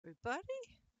everybody.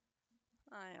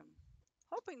 I am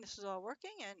hoping this is all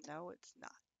working, and no, it's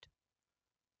not.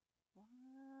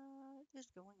 What is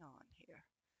going on here?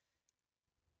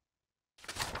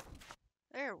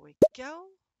 There we go.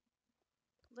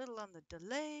 Little on the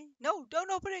delay. No,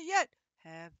 don't open it yet.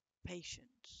 Have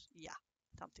patience. Yeah,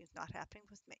 something's not happening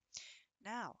with me.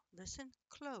 Now, listen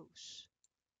close.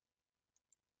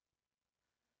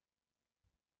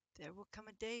 There will come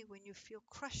a day when you feel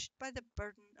crushed by the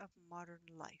burden of modern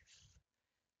life.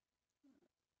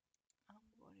 I'm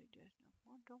going to just...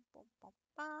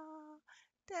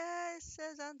 This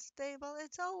is unstable.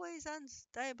 It's always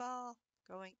unstable.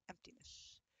 Going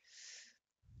emptiness.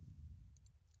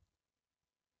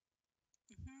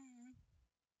 I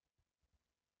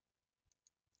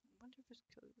wonder if it's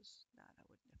because... Nah, that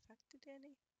wouldn't affect it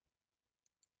any.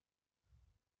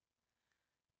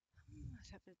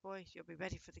 Boy, you'll be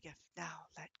ready for the gift. Now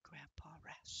let Grandpa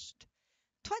rest.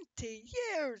 20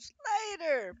 years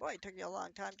later! Boy, it took you a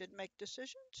long time to make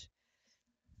decisions.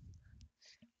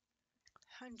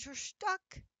 And you're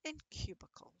stuck in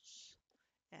cubicles.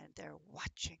 And they're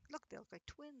watching. Look, they look like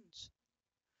twins.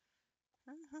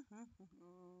 Da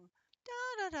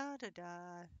da da da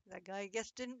da. That guy, I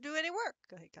guess, didn't do any work.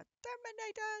 He got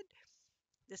terminated.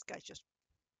 This guy's just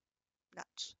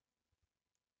nuts.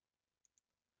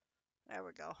 There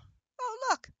we go. Oh,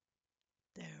 look!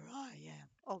 There I am.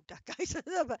 Oh, that guy's I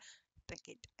think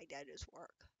he died at his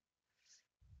work.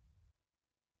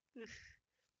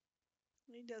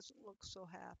 He doesn't look so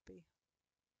happy.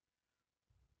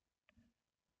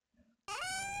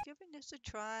 I'm giving this a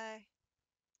try,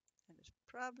 and it's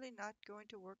probably not going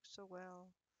to work so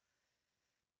well.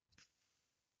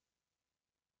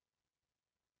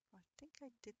 I think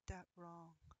I did that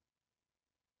wrong.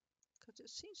 Because it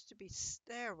seems to be...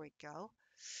 There we go.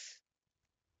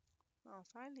 Well,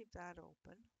 if I leave that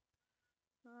open...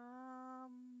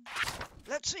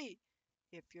 let's see.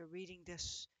 If you're reading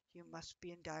this, you must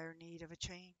be in dire need of a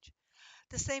change.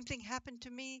 The same thing happened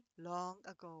to me long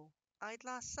ago. I'd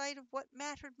lost sight of what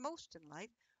mattered most in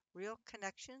life, real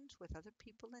connections with other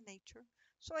people and nature.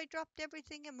 So I dropped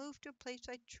everything and moved to a place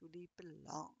I truly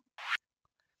belong.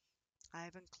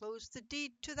 I've enclosed the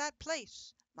deed to that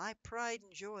place. My pride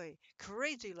and joy.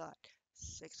 Crazy Lot,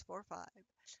 645.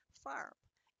 Farm.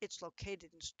 It's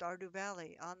located in Stardew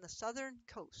Valley on the southern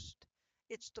coast.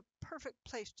 It's the perfect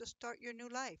place to start your new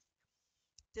life.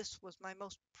 This was my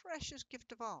most precious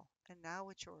gift of all, and now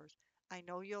it's yours. I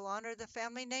know you'll honor the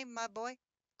family name, my boy.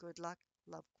 Good luck.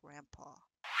 Love, Grandpa.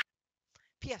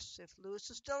 P.S. If Lewis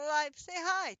is still alive, say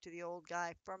hi to the old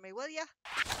guy for me, will ya?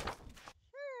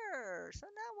 Sure. So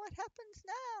now what happens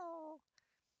now?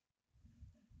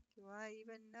 Do I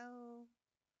even know?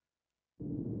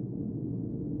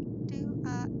 Do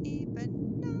I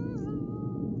even know?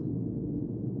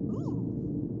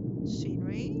 Ooh.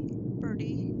 Scenery.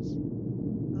 Birdies.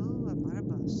 Oh, I'm on a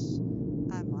bus.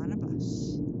 I'm on a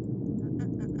bus.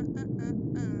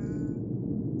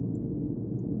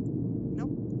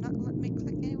 Nope, not letting me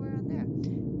click anywhere on there.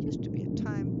 Used to be a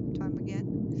time again.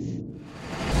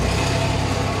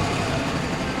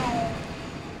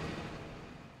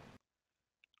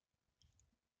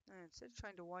 And instead of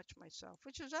trying to watch myself,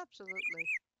 which is absolutely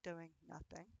doing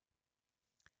nothing.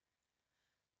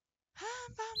 Ouch!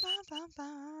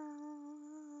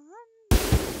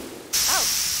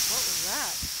 What was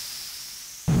that?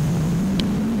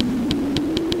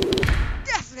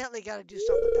 Definitely gotta do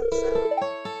something with that sound.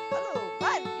 Hello,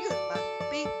 bud. You must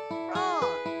be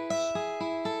bronze.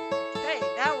 Hey,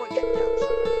 now we're getting down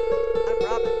somewhere. I'm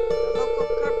Robin, the local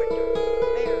carpenter.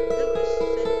 Mayor Lewis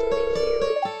sent me here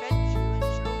to fetch you and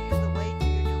show you the way to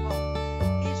your new home.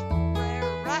 He's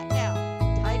there right now,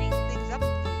 tidying things up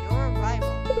for your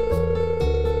arrival.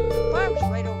 The farm's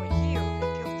right over here,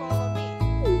 if you'll follow me.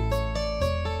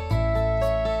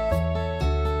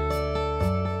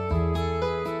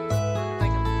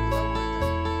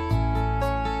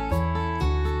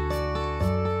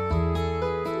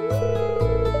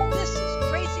 This is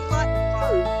Crazy Lot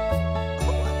Farm.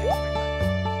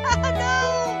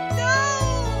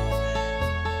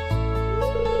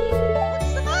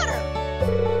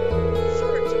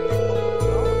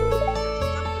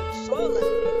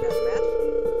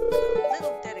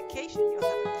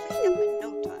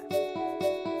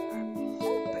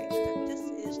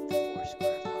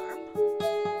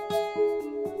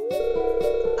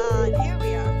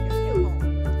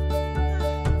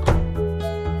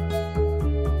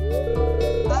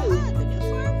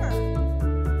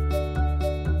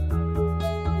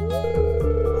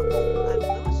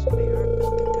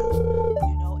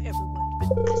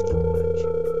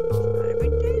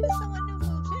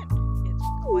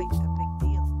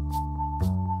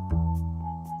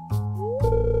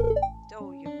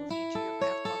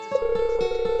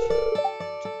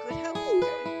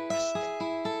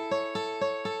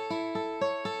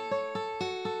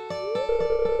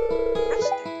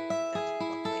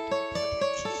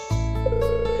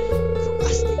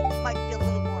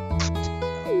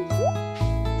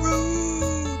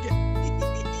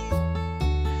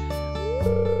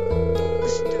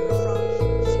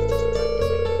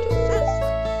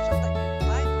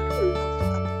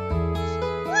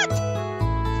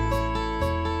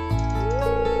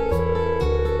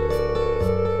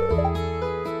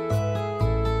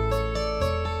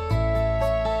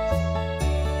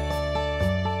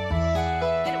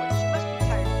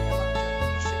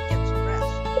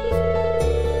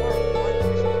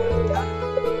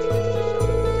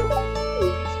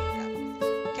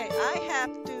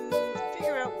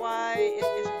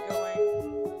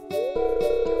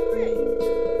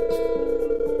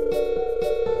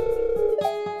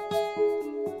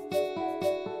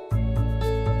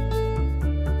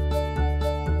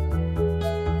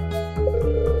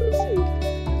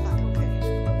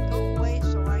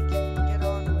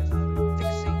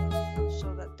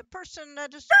 person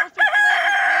that is supposed to be playing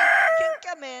with me can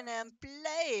come in and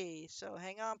play. So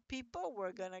hang on, people.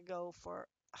 We're going to go for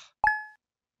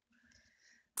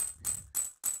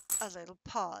a little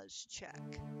pause check.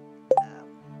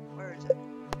 Where is it?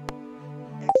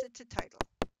 Exit to title.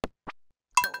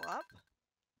 Co-op.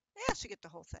 Yes, you get the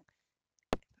whole thing.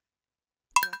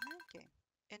 Join that game.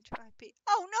 Enter IP.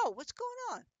 Oh no, what's going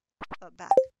on? Back.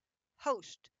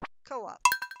 Host. Co-op.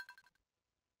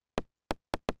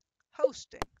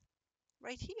 Hosting.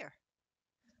 Right here.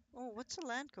 Oh, what's the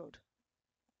LAN code?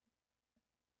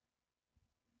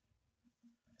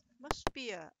 Must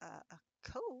be a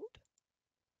code.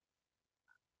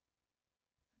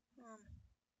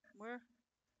 Where?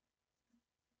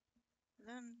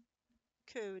 LAN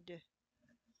code.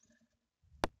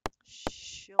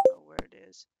 She'll know where it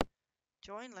is.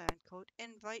 Join LAN code.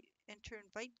 Invite. Enter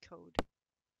invite code.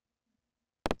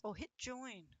 Oh, hit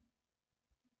join.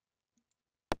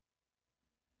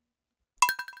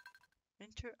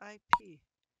 Enter IP.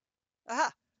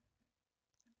 Aha!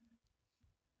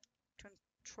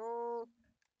 Control.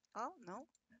 Oh, no.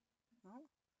 No.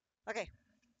 Okay.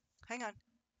 Hang on.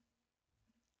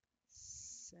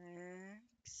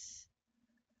 6.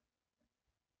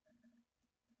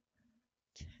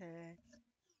 K.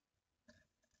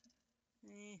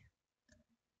 E.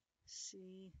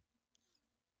 C.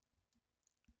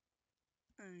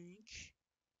 H.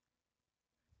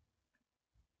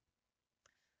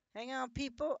 Hang on,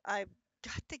 people. I've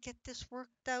got to get this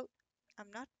worked out.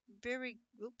 I'm not very,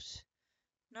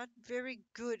 not very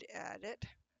good at it.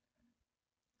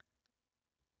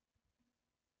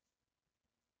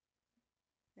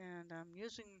 And I'm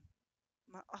using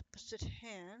my opposite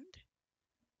hand.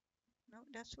 No,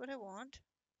 that's what I want.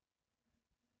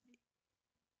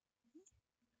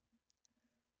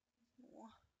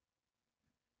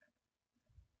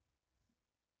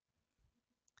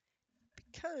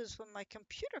 Because when my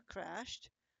computer crashed,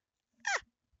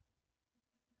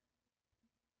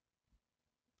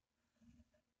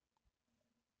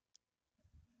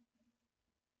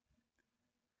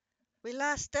 we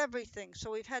lost everything,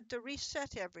 so we've had to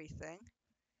reset everything.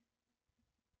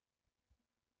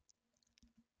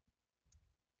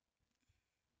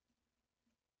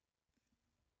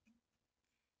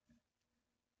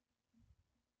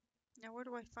 Now, where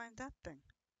do I find that thing?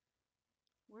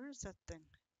 Where is that thing?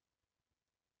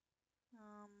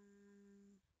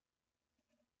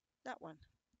 That one.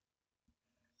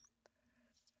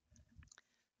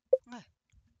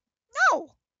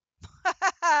 No!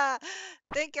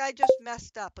 Think I just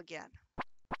messed up again.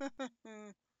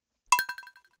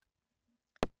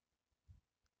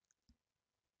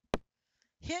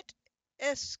 Hit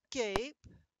escape.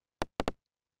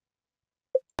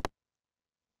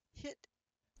 Hit.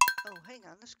 Oh, hang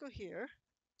on. Let's go here.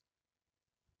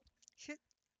 Hit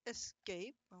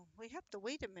escape. Oh, we have to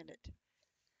wait a minute.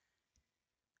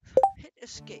 Hit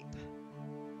escape.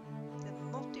 Then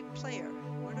multiplayer.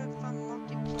 Where do I find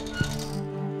multiplayer?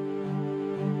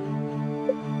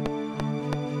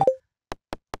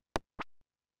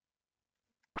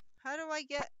 How do I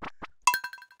get...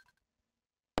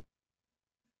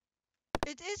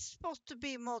 It is supposed to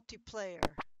be multiplayer.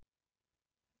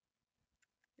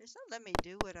 It's not letting me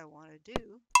do what I want to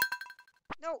do.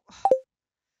 No.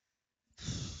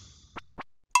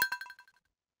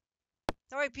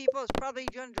 Sorry, people. It's probably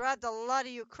going to drive a lot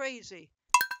of you crazy.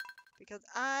 Because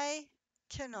I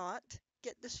cannot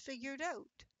get this figured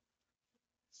out.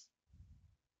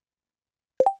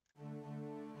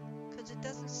 Because it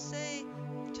doesn't say,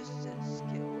 it just says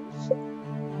skills,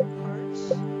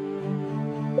 parts.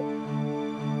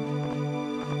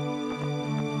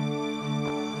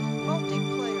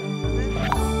 Multiplayer. Red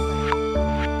multiplayer.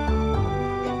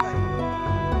 Invite.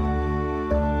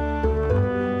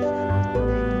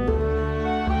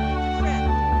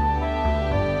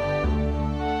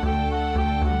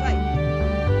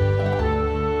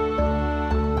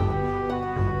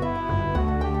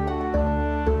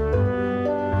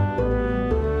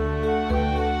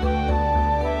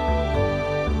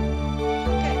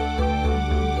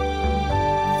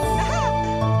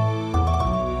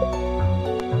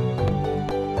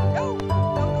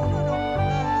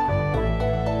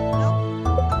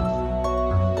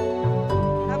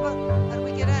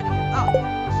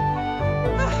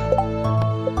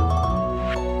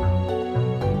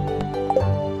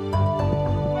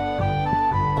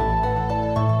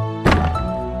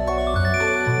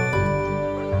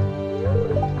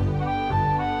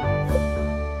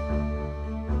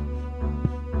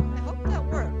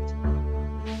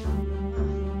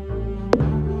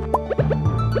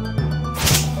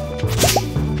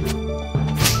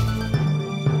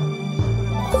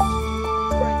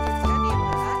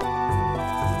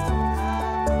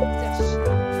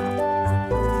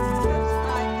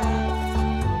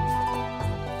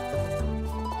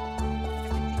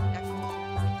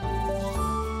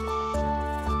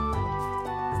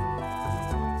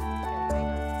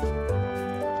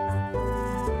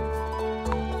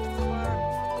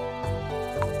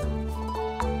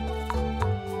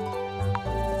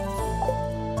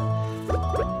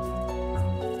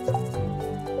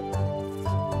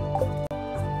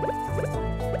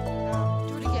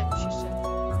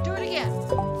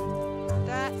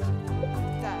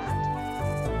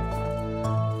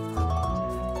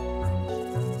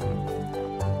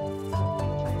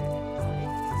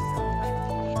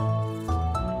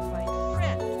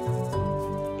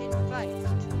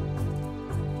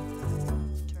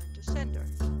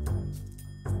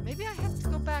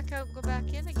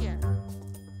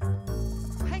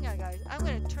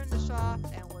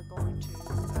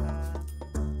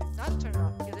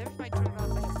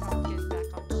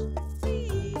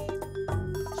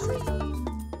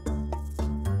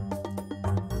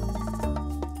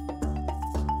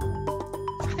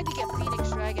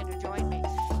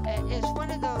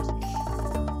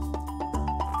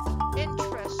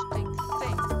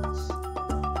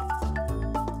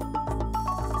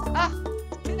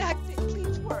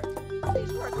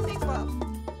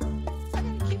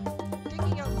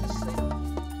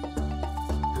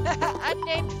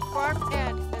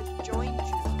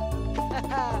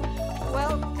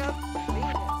 Welcome,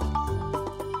 Venus.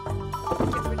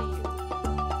 Get rid of you.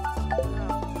 As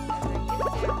I get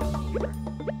down here,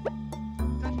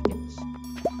 gotta get this.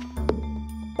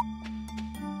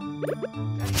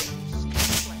 Gotta get these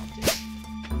seeds planted.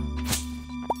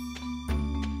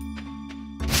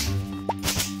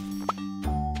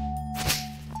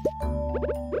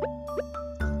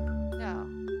 Now,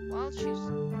 while she's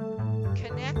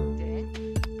connecting,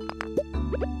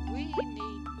 we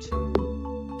need to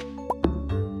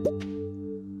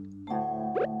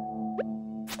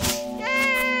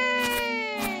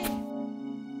yay!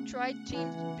 Try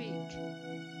TeamSpeak.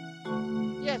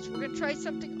 Yes, we're gonna try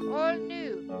something all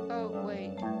new. Oh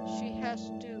wait, she has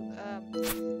to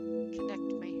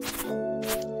connect me.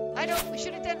 I know we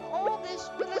should have done all this,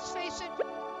 but let's face it,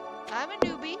 I'm a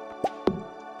newbie,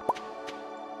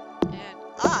 and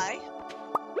I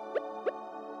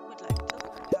would like to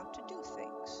learn how to do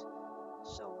things.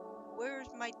 So where's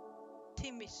my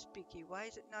TeamSpeaky? Why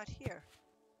is it not here?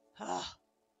 Ah.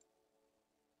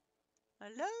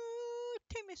 Hello,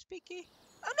 TeamSpeaky.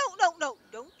 Oh no!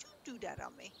 Don't you do that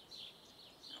on me.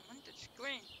 I'm on the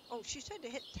screen. Oh, she said to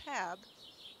hit tab.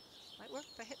 Might work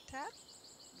if I hit tab?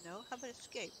 No, how about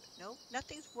escape? No,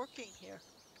 nothing's working here.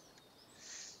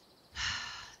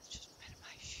 Just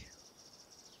minimize you.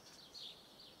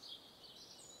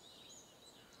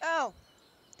 Oh,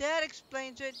 that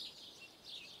explains it.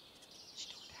 She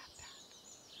don't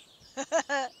have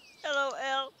that. Hello,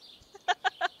 L.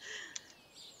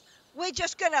 We're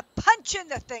just gonna punch in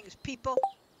the things, people.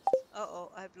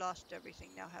 Uh-oh, I've lost everything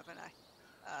now, haven't I?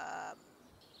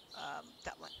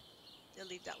 That one. I'll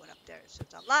leave that one up there. It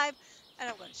says I'm live, and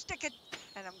I'm going to stick it,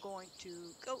 and I'm going to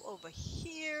go over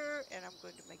here, and I'm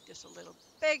going to make this a little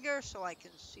bigger so I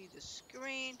can see the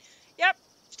screen. Yep,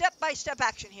 step-by-step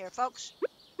action here, folks.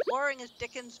 Boring as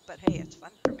Dickens, but hey, it's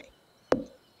fun for me.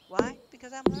 Why?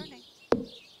 Because I'm learning.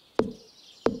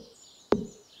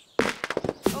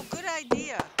 Oh, good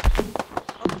idea.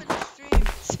 Open the stream,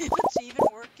 see if it's even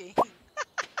working.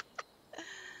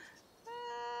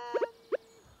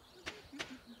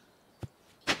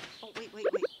 Oh, wait.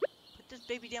 Put this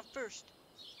baby down first.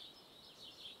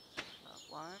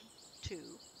 1, 2. 1,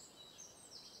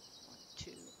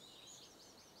 2.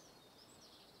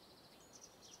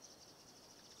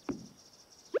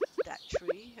 That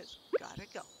tree has gotta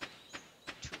go.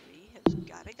 Tree has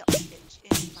gotta go. It's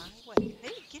in my way. Hey,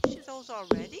 it gives you those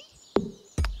already?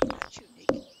 That's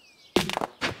unique.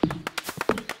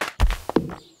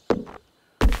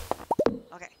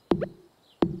 Okay.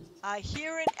 I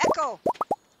hear an echo.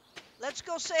 Let's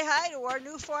go say hi to our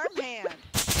new farmhand.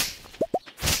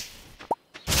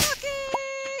 Okay.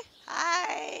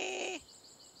 Hi.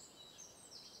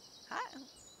 Hi.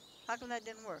 How come that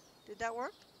didn't work? Did that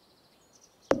work?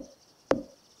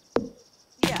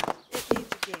 Yeah, it needs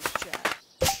a game chat.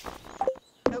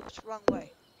 Oops, wrong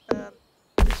way.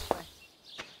 This way.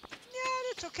 Yeah,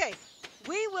 that's okay.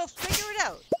 We will figure it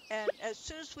out. And as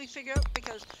soon as we figure out,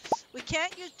 because we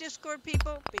can't use Discord,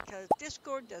 people, because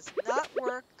Discord does not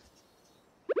work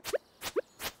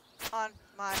on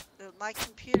my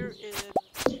computer.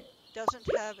 Doesn't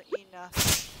have enough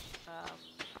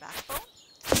backbone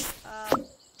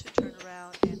to turn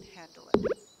around and handle it.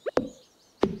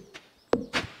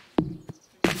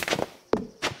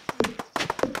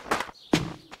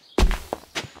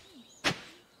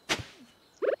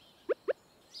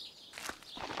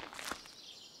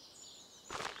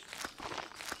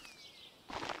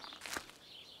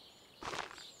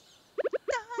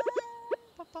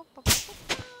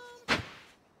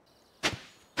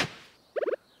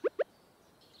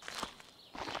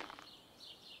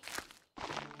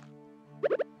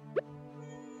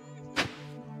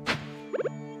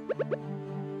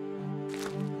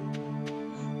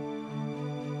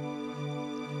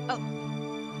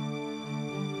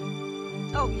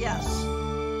 Oh, yes.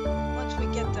 Once we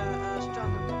get the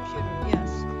stronger computer,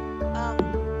 yes.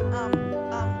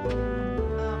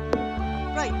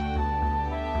 Right.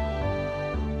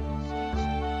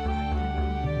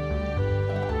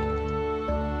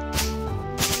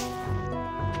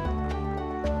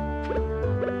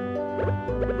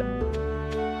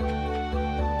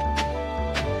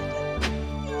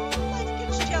 Life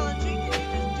gets challenging, and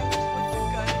you just do what you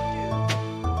gotta do.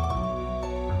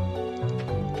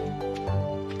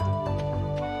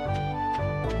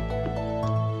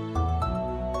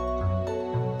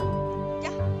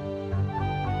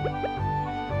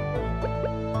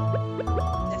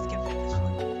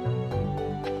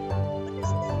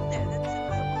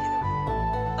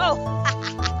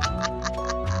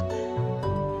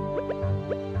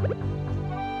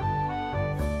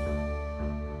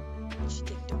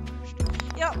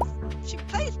 She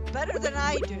plays better than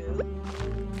I do.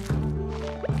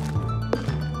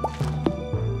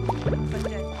 But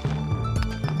then,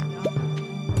 you know,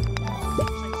 she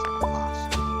plays an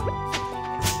awesome game.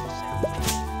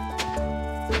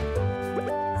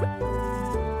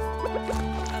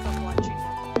 I love watching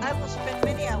them. I will spend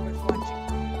many hours watching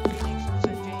Phoenix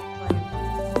and Jane play.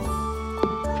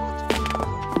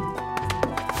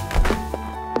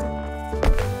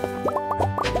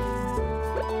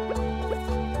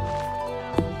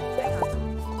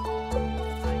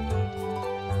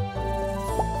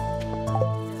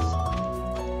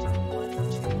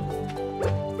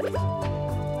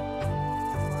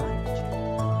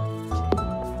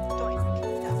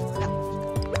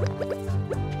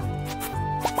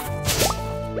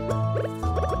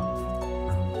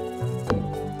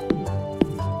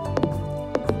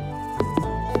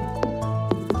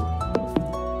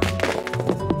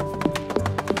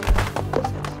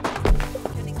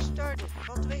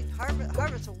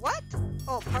 Harvest a what?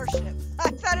 Oh, parsnip. I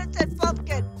thought it said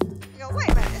pumpkin. I go, wait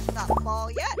a minute, it's not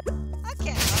fall yet. I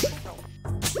can't harvest no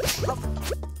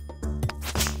pumpkin.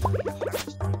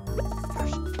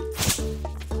 Parsnip.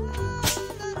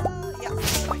 Yeah,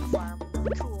 joint farm.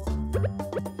 Cool.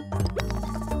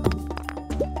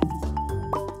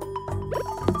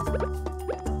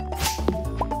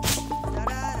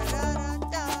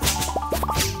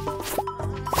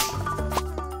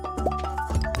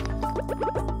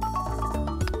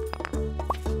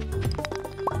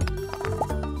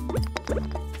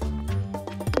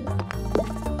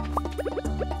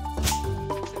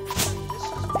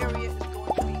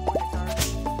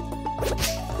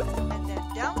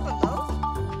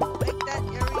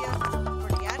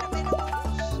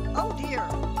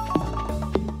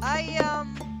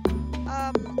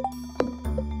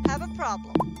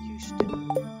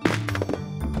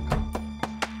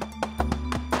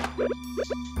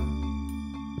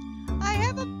 I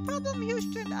have a problem,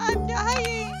 Houston. I'm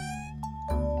dying.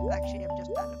 Actually, I'm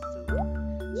just out of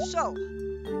food. So,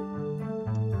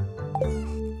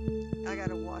 I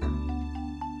gotta water.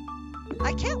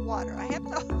 I can't water. I have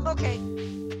no. Okay.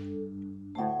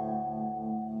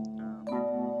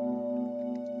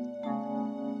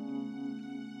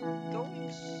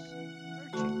 Going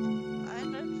searching. I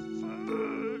need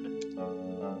food.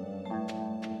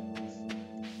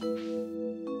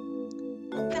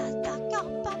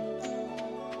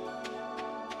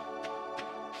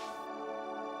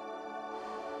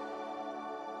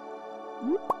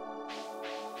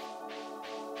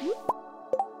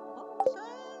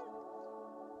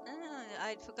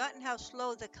 I'd forgotten how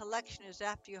slow the collection is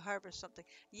after you harvest something.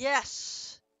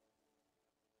 Yes!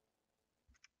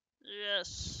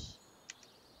 Yes.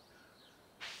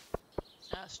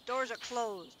 Stores are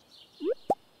closed.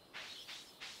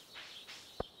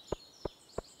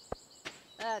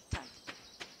 Time.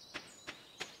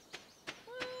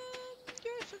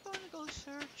 Yes, we're going to go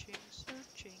searching,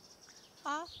 searching.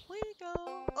 Off we go.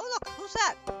 Oh, look, who's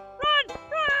that? Run!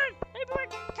 Run! Everyone,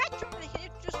 catch him! He can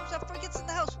introduce himself before he gets in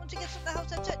the house. Once he gets in the house,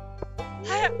 that's it.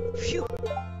 Phew!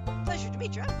 Pleasure to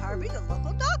meet you. I'm Harvey, the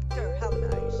local doctor. How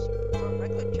nice. Perform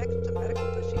regular checks and medical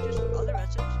procedures for other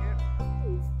residents here.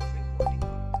 Free boarding.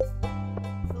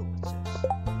 Oh, what's this?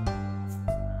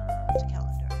 It's a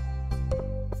calendar.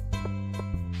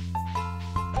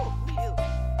 Oh, who are you?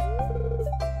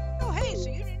 Oh, hey, so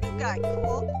you're the new guy.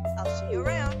 Cool. I'll see you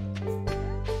around.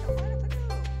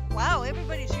 Wow,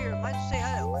 everybody's here. Might say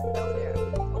hello. Hello there.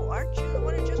 Oh, aren't you the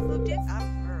one who just moved in?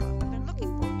 I've been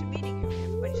looking forward to meeting you.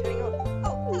 Everybody's heading over.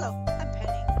 Oh, hello. I'm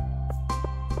Penny.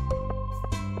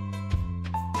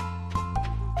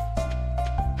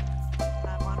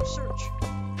 I'm on a search. 2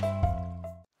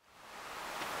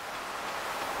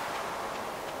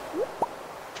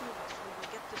 months we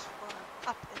will get this farm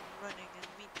up and running. In the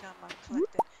meantime, I'm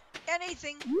collecting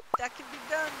anything that can be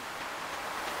done.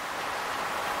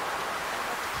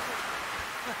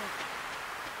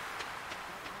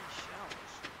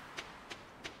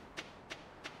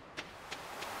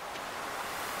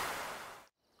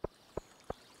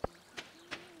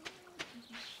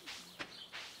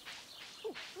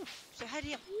 Say hi to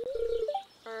him.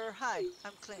 Hi,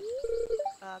 I'm Clint.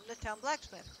 I'm the town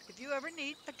blacksmith. If you ever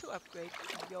need to upgrade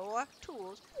your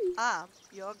tools, I'm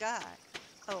your guy.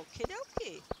 Okie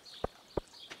dokie.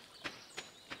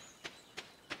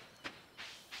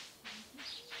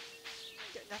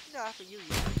 Got nothing to offer you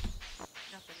yet.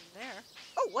 Nothing there.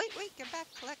 Oh, wait, get back.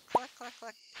 Collect.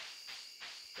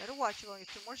 Better watch, you've only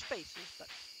 2 more spaces, but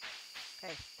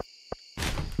hey.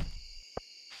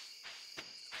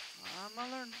 I'm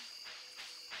gonna learn.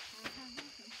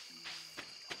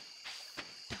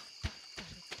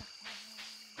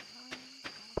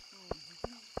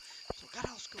 So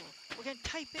We're going to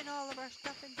type in all of our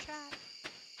stuff in chat.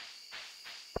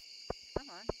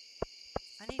 Come on.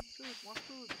 I need food, more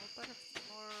butter,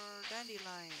 more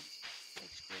dandelions.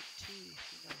 Makes great tea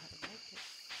if you know how to make it.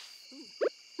 Ooh.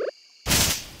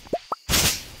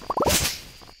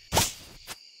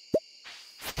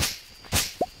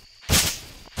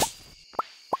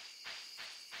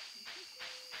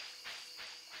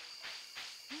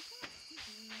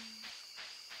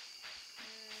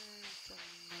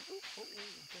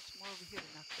 That's more over here to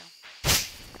knock down.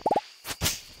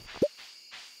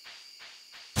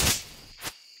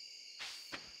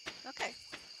 Okay,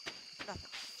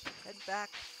 nothing. Let's head back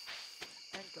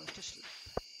and go to sleep.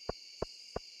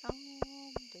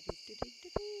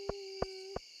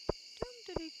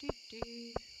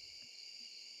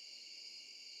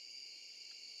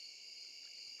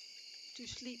 To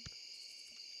sleep.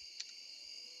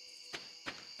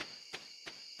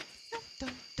 Dum,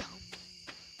 dum, dum.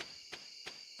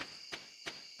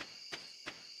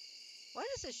 Why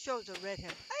does it show as a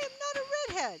redhead? I am not a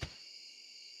redhead.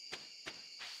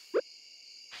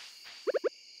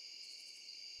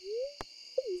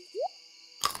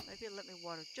 Maybe it'll let me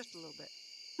water just a little bit.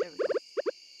 There we go.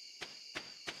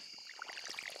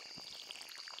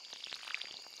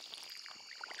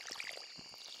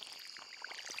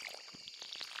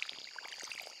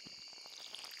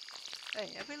 Hey,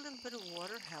 every little bit of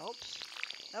water helps.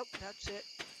 Nope, that's it.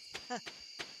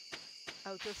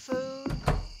 Out of food,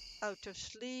 out of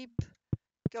sleep,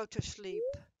 go to sleep.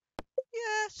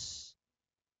 Yes.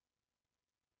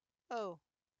 Oh,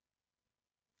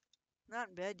 not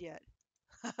in bed yet.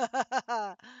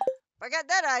 Forget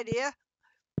that idea.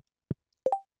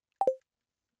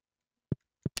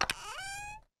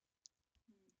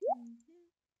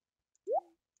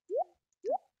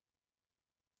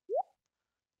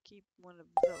 Keep one of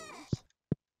those.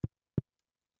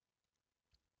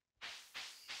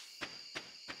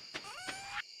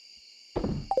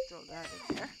 Throw that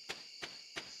in there.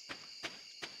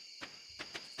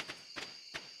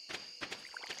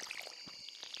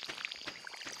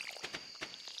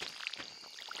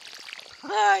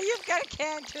 You've got a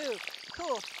can too.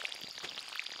 Cool.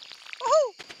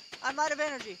 Woohoo! I'm out of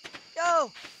energy.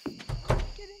 Yo!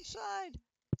 Get inside.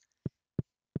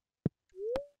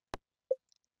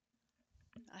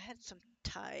 I had some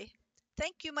Thai.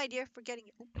 Thank you, my dear, for getting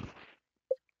it.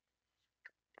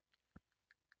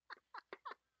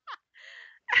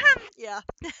 Yeah.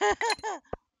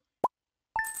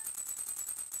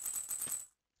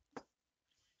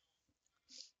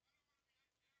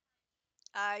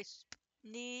 I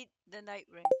need the night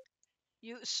ring.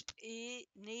 You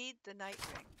need the night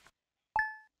ring.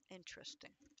 Interesting.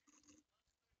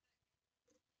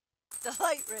 The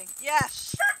light ring.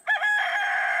 Yes.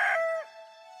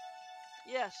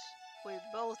 Yes, we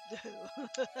both do.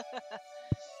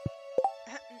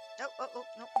 No, no,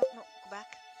 no. Go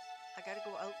back. I gotta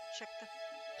go out, check the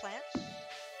plants. The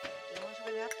only ones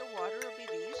we're gonna have to water will be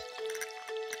these.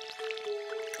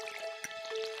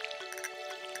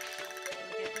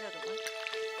 We'll get another one.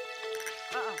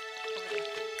 Over there.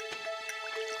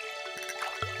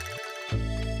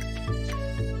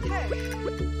 Okay.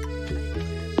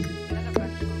 Then I'm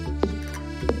going to go to the LOL.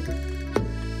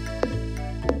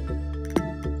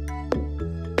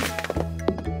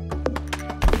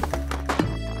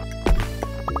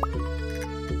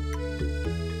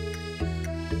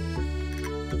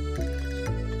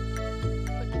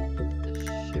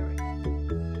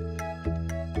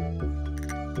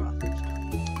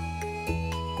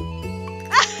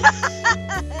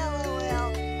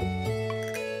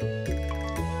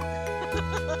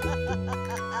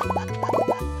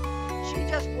 She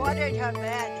just watered her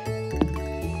bed.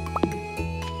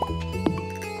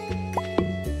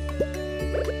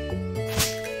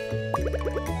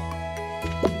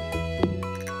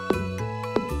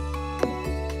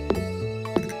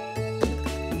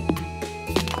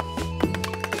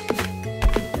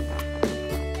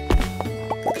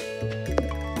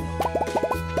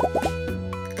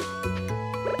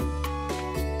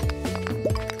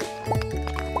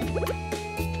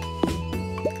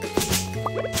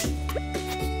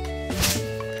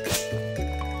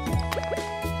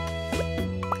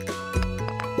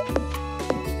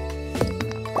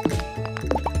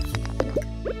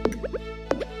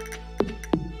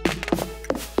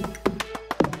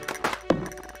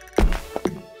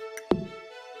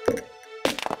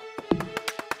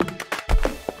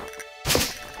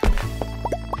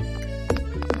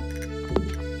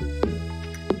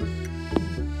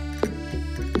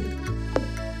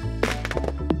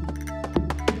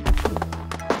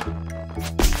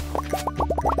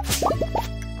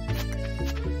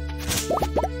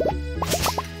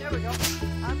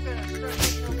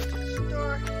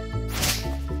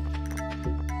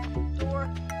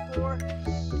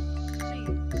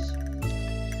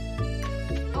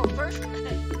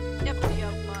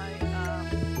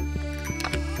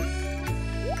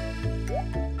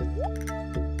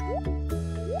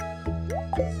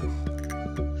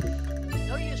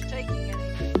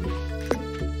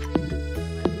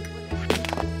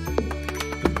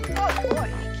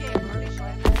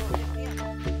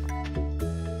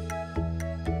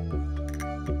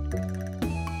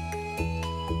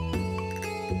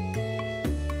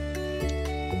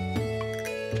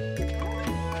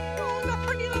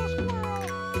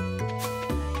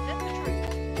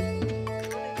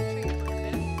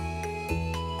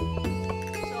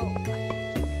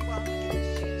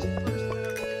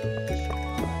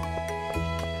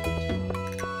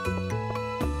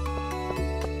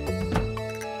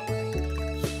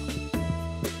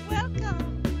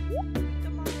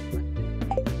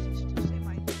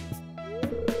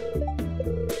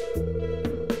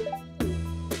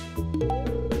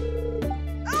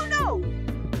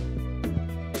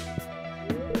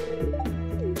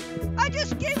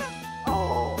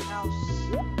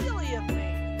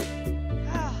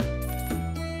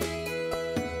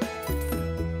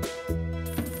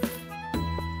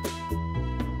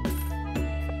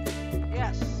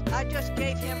 just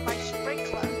gave him my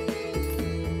sprinkler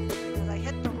because I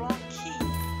hit the wrong key.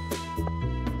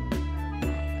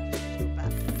 Let's just go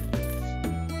back.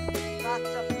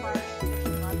 Lots of parsnips,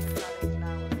 lots of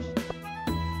cauliflowers.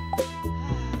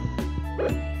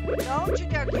 Don't you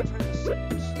dare give her the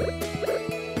seeds.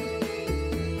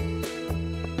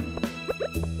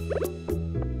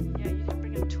 Yeah, you didn't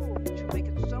bring a tool, which will make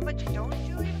it so much. Don't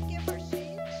you even give her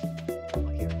seeds? Oh,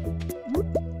 here.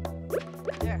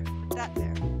 There, put that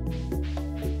there.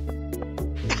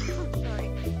 Sorry.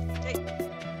 Take.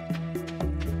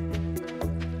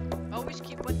 Always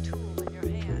keep one tool in your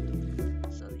hand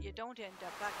so that you don't end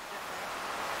up back to that way.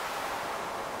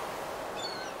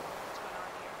 What's going on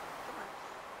here? Come on.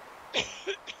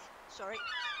 Sorry.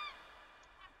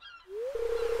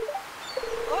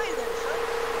 Oi there, son.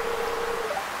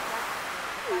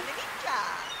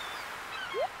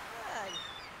 Good.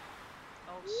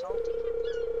 Oh, salty.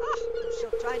 Ah, I'm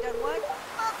still trying to unwind.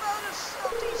 How about a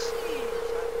salty seeds?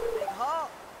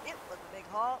 It was a big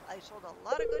haul. I sold a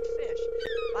lot of good fish.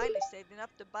 Finally saved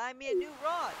enough to buy me a new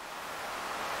rod.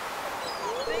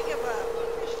 Big of a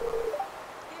fish rod.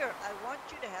 Here, I want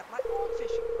you to have my old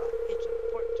fishing rod. It's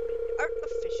important to me. The art of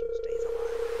fishing stays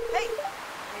alive. Hey,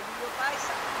 maybe you'll buy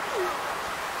something.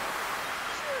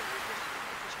 Sure, you just need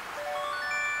a fishing rod.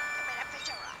 Give me a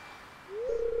fishing rod.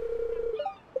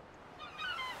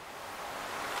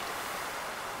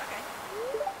 Okay.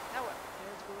 Now what?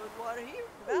 There's good water here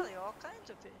in the valley. All kinds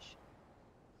of fish.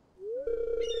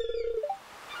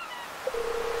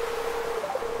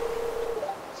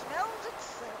 Smells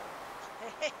itself.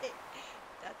 Hey,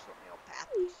 that's what my old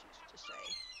Pathos used to say.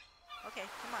 Okay,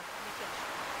 come on, let me fish.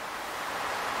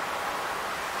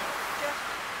 Just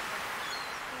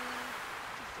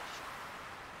to fish.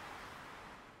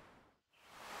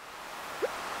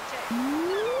 Okay.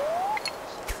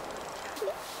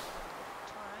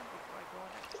 Time before I go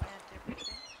and I plant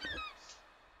everything.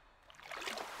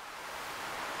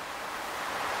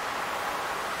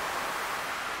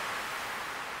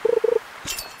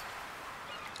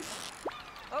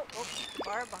 Oh,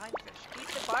 bar behind the fish. Keep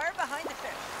the bar behind the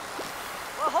fish.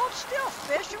 Well, hold still,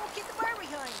 fish, and we'll keep the bar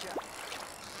behind you.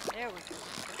 There we go.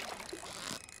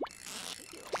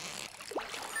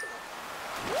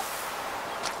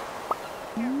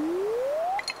 Here.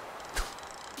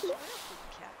 What else we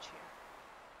can catch here?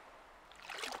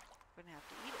 We're gonna have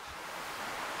to eat it.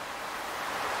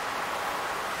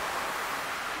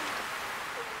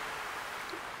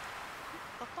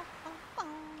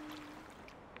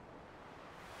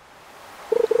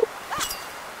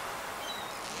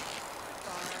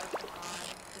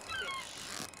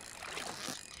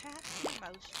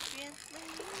 Gently.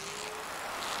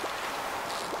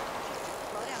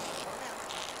 Slow down, slow down.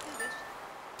 Do this.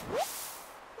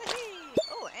 Whee!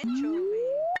 Oh, anchovy.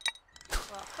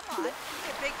 Well, come on. Give me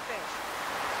a big fish.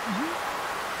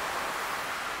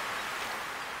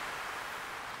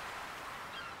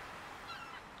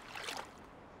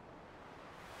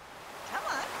 Come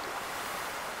on.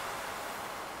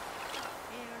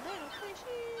 Here, little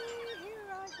fishy. Here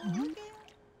I go again.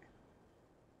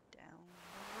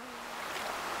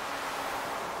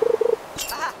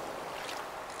 Aha!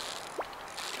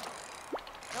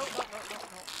 No.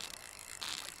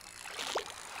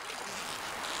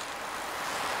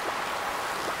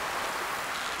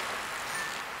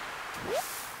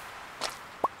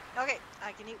 Okay,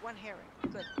 I can eat one herring.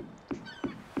 Good.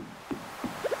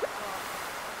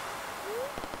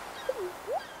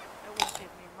 That won't give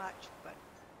me much, but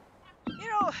you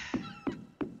know.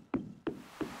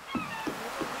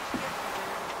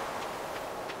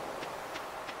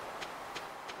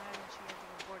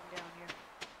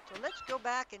 Let's go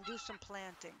back and do some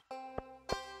planting. Oh,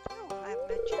 I haven't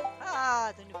met you.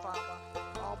 Ah, the new farmer.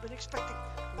 All been expecting.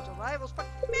 Whose arrival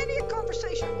sparked many a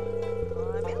conversation.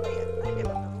 I'm Elliot. I live in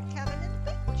the little cabin in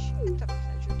the beach. It's a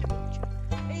pleasure to meet you.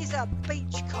 He's a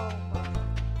beachcomber.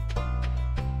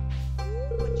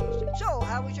 What you say? So,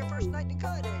 how was your first night in the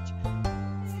cottage?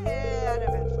 Yeah,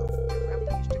 uneventful. Your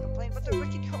grandpa used to complain about the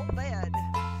rickety old bed.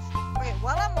 Okay,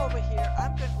 while I'm over here,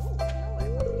 I'm going to...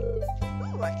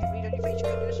 I can read on your face.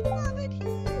 Goodness, love it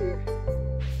here.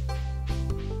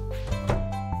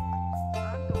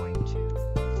 I'm going to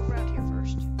go around here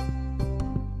first.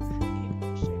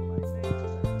 Say my name.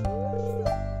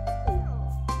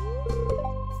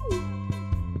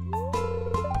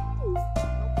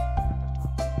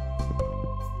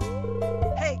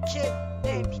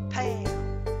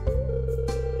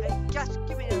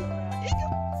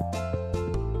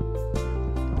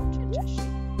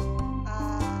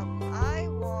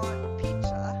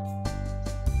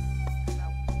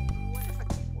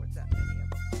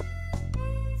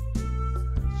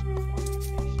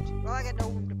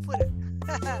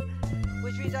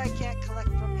 I can't collect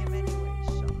from him anyway,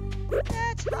 so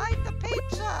let's hide the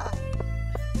pizza.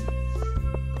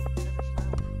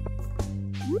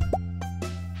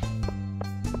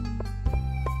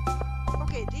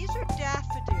 Okay, these are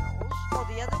daffodils. Oh,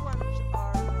 the other ones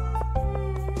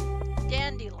are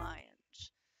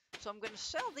dandelions. So I'm going to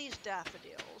sell these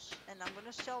daffodils, and I'm going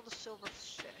to sell the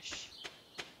silverfish.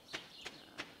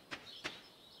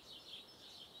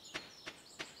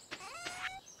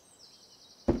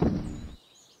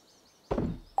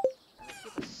 That'll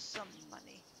give us some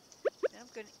money. Then I'm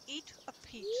going to eat a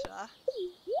pizza.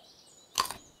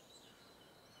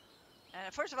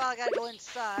 And first of all, I got to go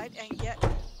inside and get...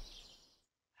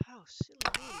 Oh, silly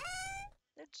me.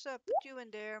 Let's put you in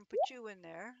there and put you in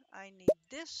there. I need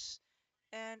this,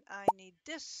 and I need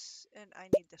this, and I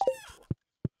need this tool.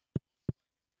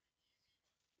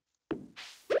 I'm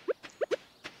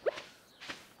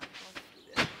going to do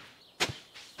this.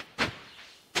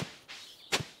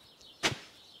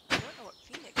 I don't know what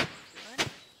Phoenix is doing.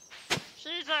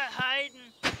 She's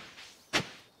hiding.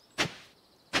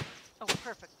 Oh,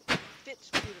 perfect. It fits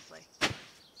beautifully.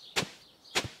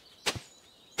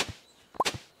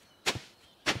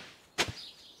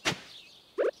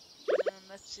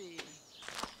 Let's see.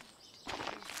 1, 2,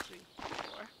 3,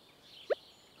 4.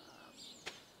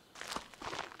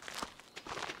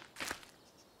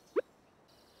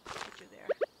 Put you there.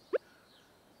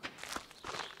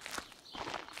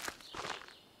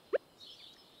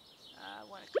 I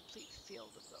want a complete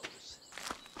field of those.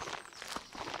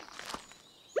 1,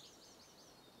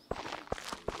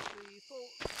 2, 3, 4,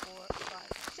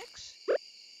 5, 6. A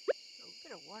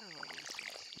bit of water on these things.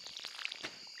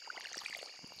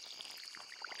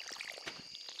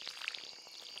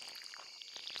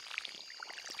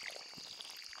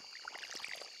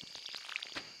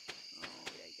 Oh,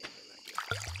 yeah, you gotta get around here.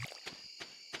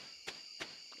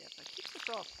 Yeah, if I keep this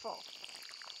all full.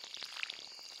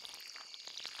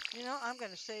 You know, I'm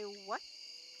gonna say, what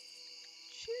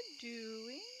you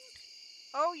doing?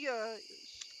 Oh, you're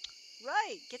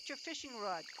right. Get your fishing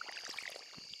rod.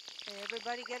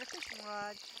 Everybody get a fishing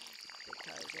rod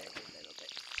because every little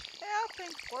bit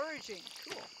helping foraging.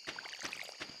 Cool.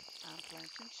 I'm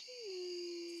planting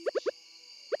seeds.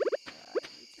 I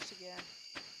need this again.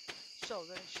 So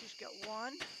then she's got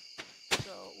 1.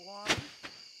 So 1.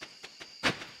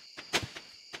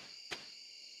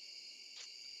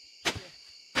 Here.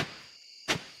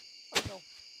 Oh no.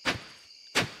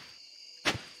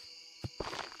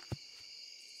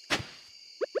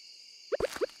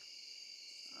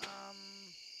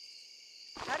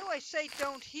 How do I say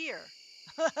don't hear?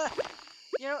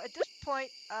 You know, at this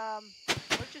point,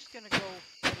 we're just gonna go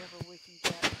whatever we can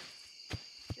get.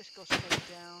 Just go straight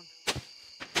down.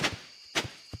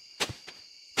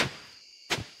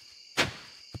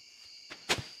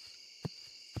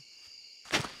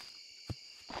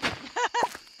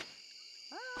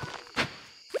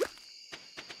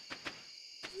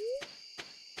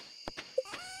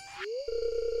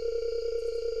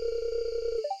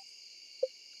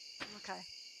 Okay.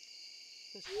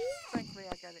 Because frankly,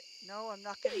 I got it. No, I'm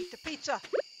not gonna eat the pizza.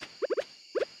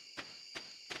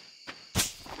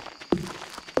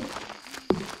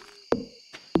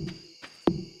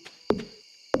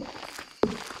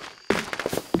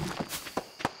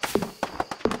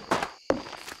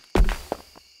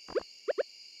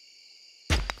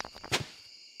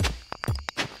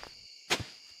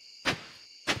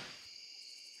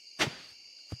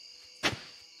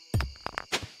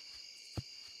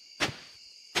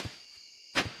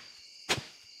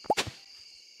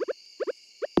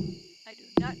 I do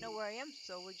not know where I am,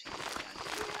 so we're just gonna go down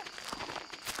here.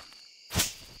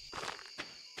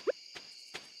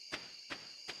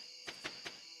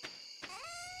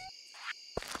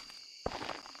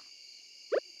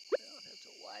 Well, that's a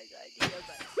wise idea,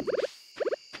 but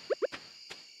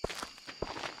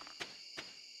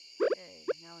okay,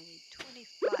 now I need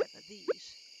 25 of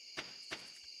these.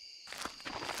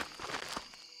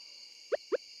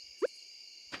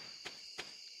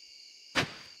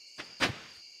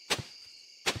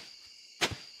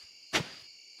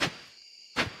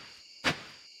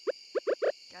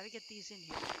 Gotta get these in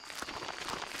here.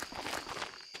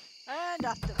 And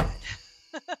off to bed.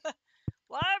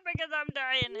 Why? Because I'm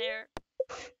dying here.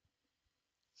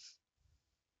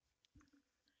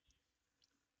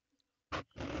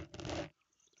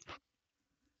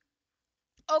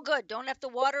 Oh, good. Don't have to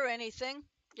water anything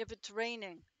if it's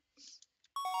raining.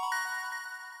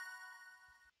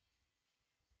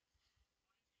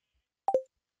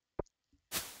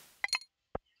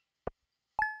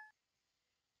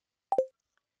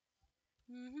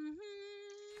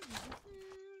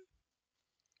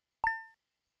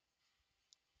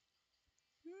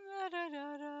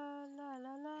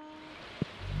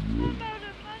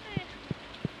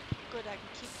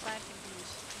 keep planting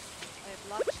these. I have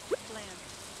lots to plant.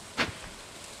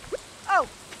 Oh!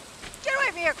 Get away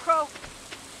from here, crow!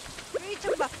 You're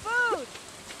eating my food!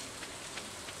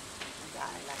 And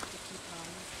I like to keep my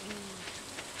own food.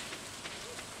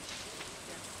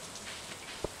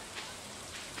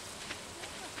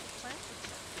 Planted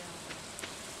some down there.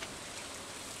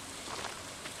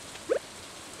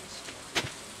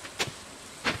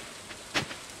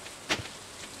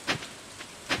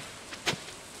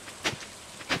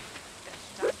 Best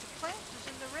time to plant is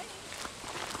in the rain.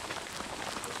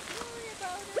 Don't worry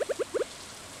about it.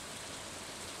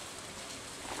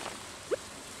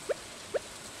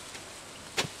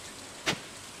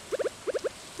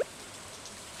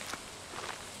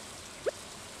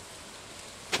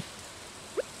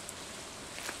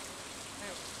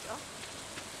 There we go.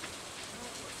 Oh,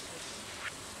 what's this?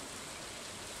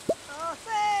 Oh,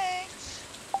 thanks!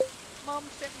 Mom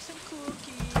sent me some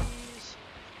cookies.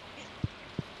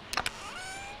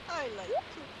 I like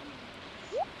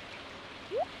cookies.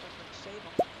 I'm gonna save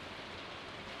them.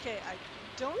 Okay, I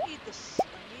don't need this. I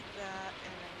need that,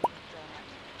 and I need that.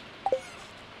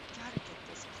 Gotta get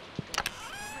this cleaned up.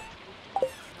 How much wood do I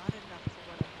have? Not enough for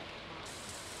what I have in mind.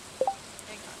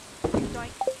 Hang on.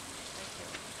 Doink. Thank you.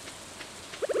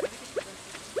 Gotta get the rest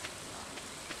of this cleaned up.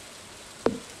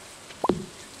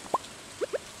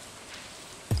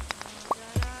 La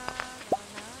la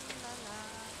la la la la.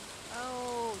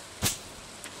 Oh,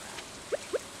 crap.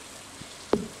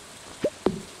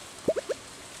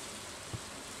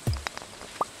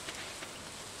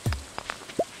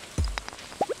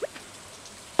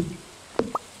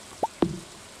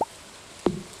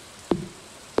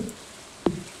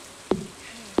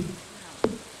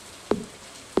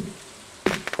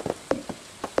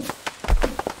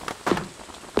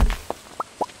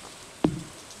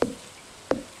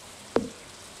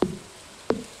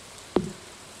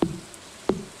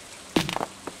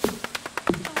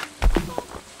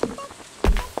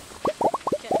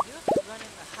 Okay, you have to run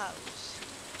in the house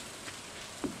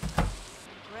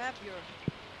and grab your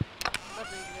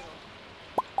lovely little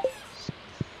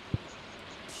squeeze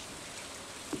machine.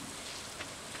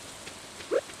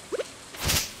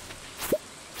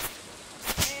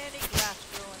 Any grass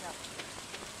growing up here.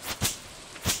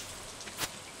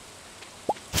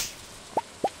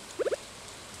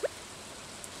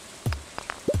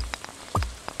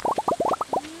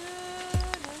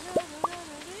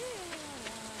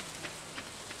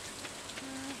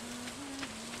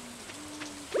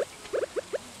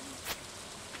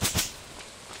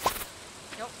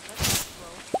 Nope, that's not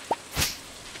grow.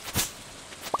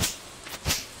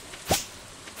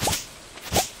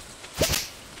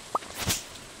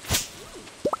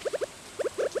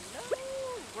 No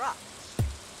rocks.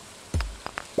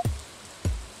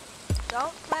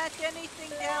 Don't plant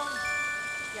anything down.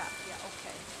 Yeah,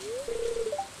 okay.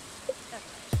 That's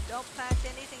nice. Don't plant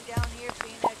anything down here,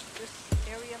 Phoenix. This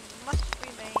area must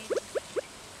remain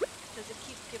because it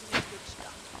keeps giving me good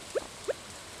stuff.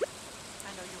 I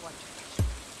know you're watching this.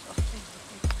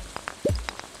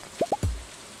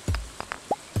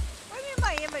 What do you mean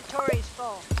my inventory's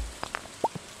full?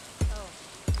 Oh.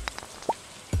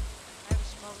 I have a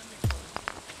small inventory.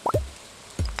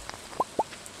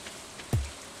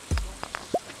 Don't pull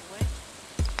stuff away.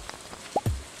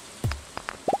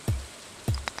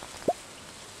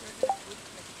 Sure enough, wood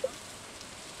to make a trunk?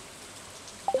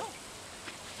 No.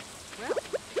 Well, I'll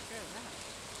take care of that.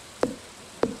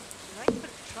 If I can put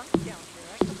a trunk down here,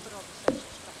 I can put all this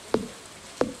extra stuff in here.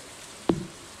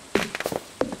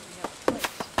 We have a place.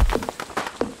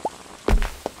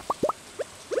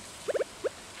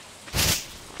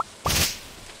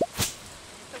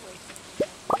 Get away from me.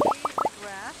 Don't leave the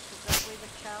grass, because that way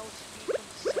the cows feed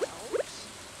themselves.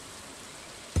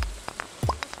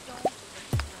 Roll the stones and let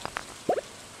the grass feed.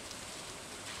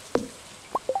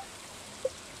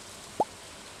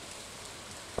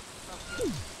 Oh,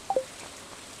 yes.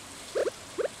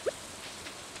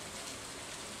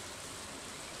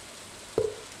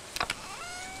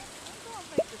 I'm going to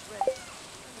make this ready.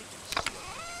 Then we can seal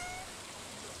it.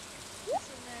 This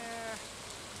in there.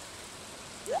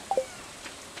 That in there.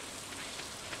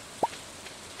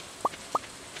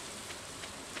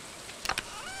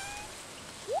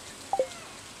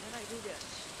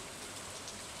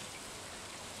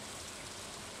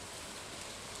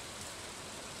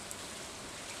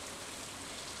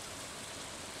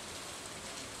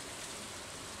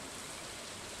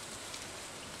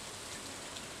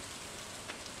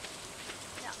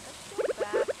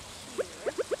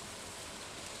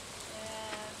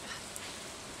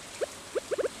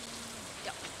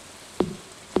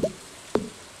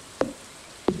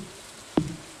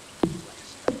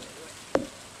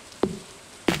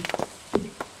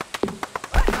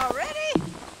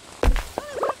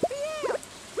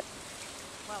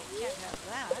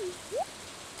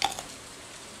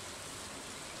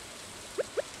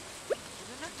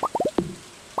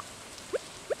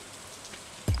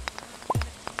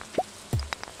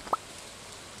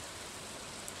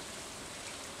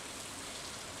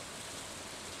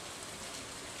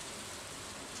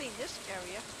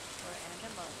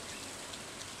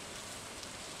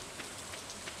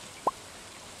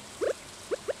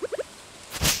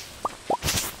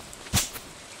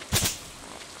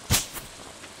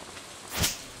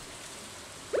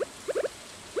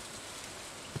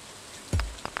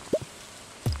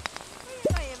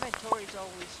 is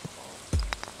always full.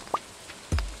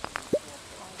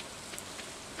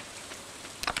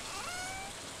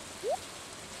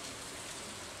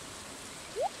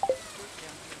 Dirt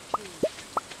down here too.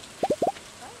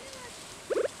 Oh, here it is.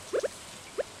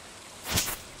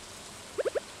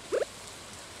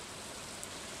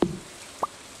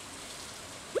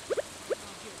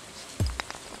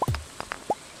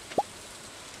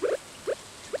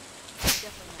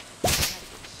 Definitely not going to have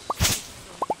this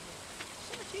going in here.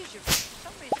 So much easier. For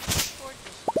some reason, this board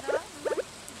does not like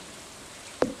me.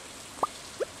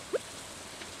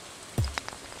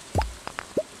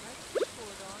 Right this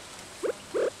board on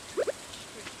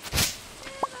string.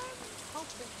 And I'm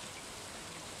hoping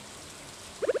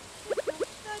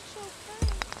that's okay.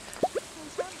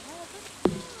 Because I'm having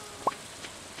fun.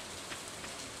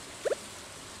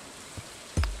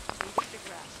 Leaving the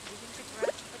grass for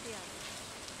the others.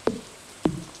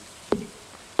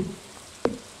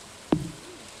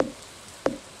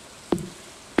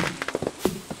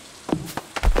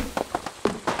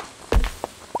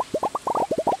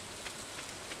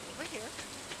 Over here.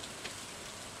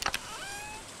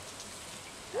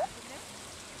 That in there.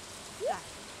 That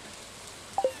in there.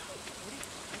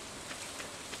 45.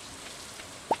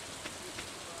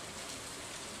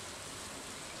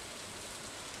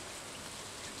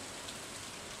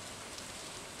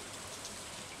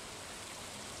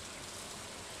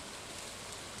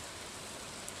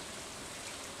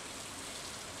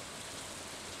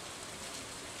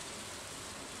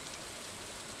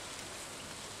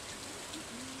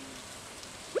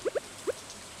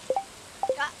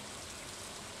 Ah!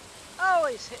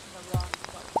 Always hitting the wrong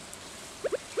button.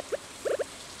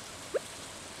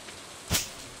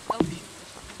 Oh shoot,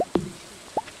 there's something in the tree.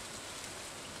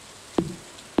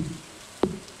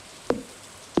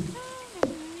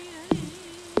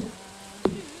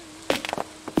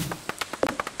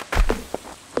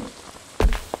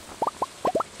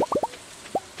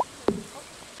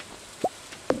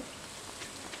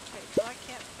 Okay, so I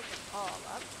can't pick it all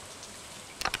up.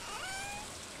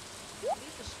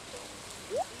 Leave the stone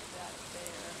here. Leave that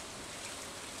there.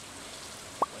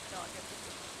 What dog? I put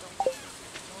the stone here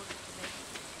in order to make.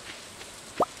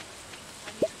 I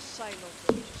need a silo,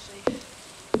 don't you see?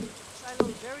 Silo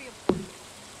is very important.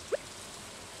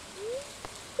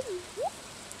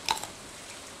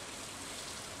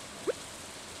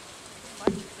 Pretty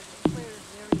much because it clears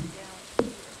this area down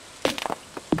here.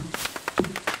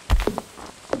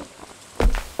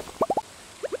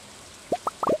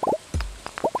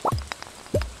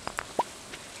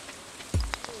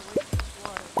 Stay away from this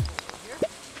water over here.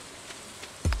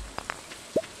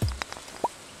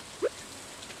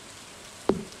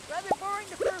 Rather boring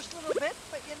the first little bit,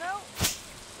 but you know,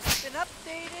 it's been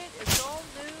updated, it's all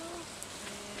new,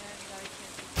 and I can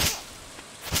pick it up.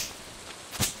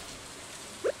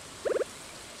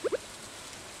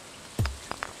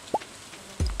 And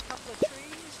then a couple of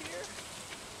trees here.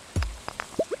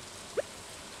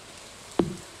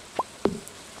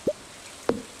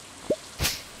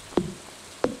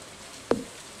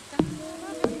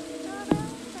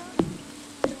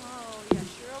 Oh yes,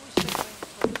 you're always thinking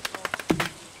for the grass.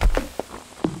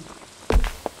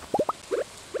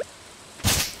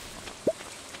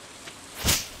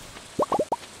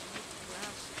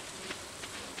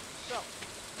 So,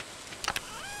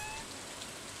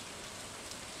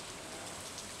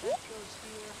 that goes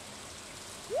here.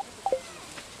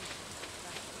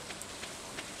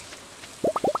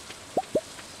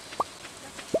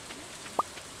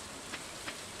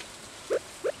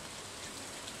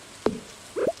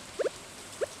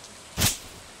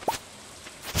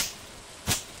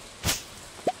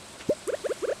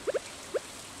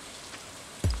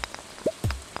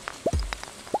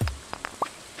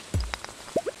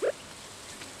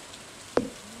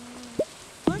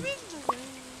 I'm in the way.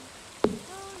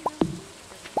 Oh, yeah.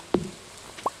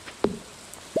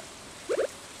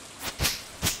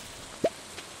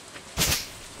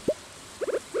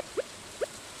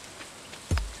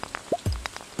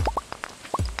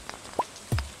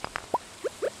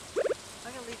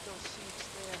 I'm gonna leave those seeds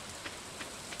there.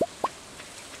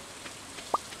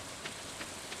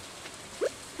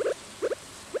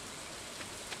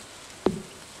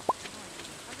 I need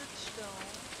 100 stone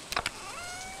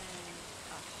and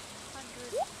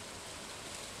 100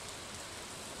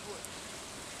 wood.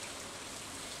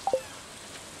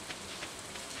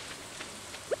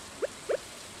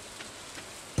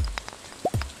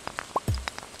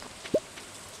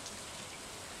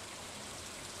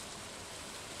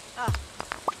 Ah,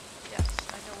 yes,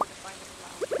 I know where to find the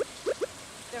flowers.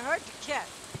 They're hard to catch,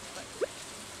 but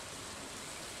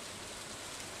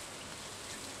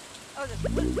oh, there's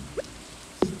one.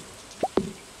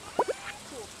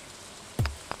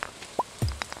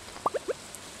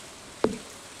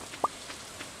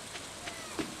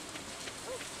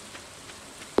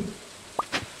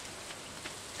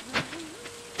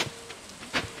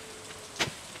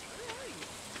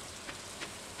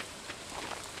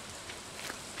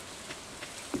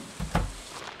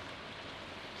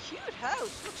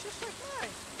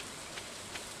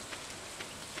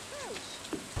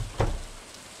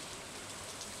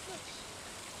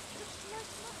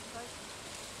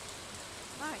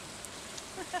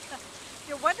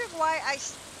 I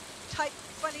type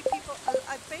funny people.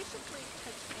 I basically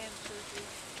had hand surgery,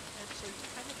 and so you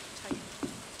kind of type.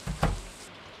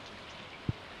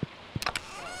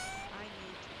 So I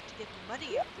need to get money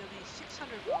in. You'll need $600.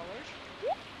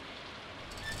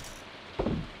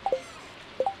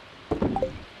 And I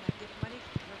get money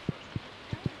for her for $4.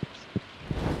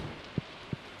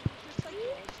 Just like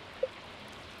yours.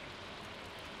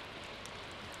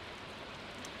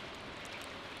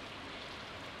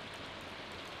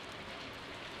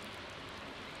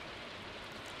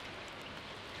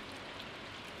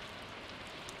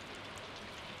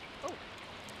 Oh,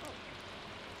 oh.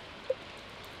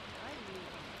 I need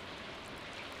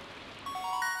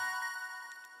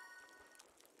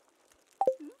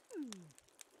Ooh.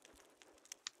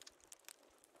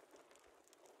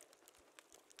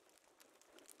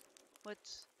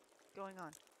 What's going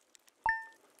on?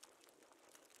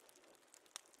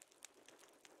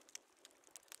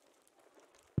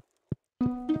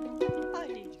 I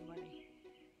need money.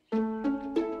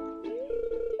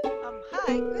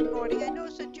 Hi, good morning. I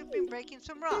noticed that you've been breaking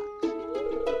some rocks.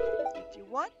 If you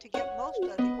want to get most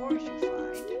of the ores you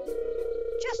find,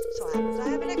 just so happens I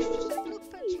have an extra set of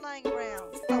blueprints lying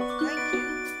around. Oh, thank you.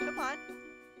 Come on.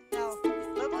 Now,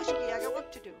 Babushki, I got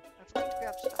work to do. I forgot to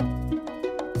grab stuff.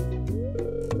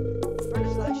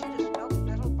 Furnace allows you to smelt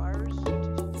metal bars to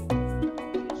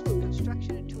use for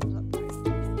construction and tools upgrade.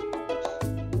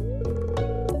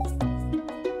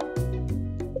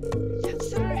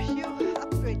 Consider you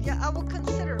upgrade. Yeah, I will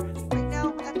consider. Right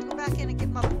now, I have to go back in and get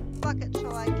my bucket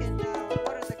so I can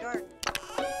water the garden.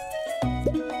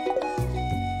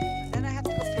 And then I have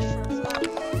to go fish for a flower.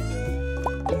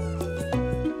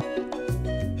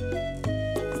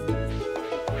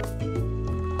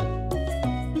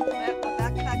 Well, my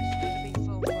backpack is going to be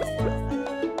full for a while now.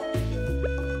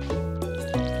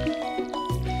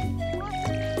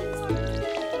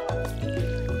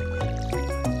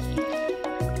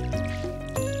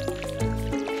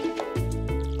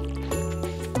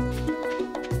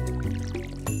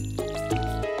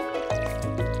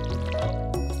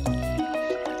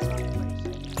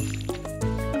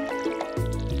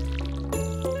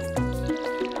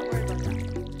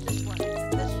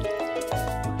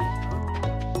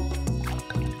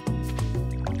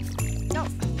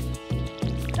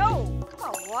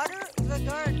 Water the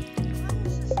garden. Why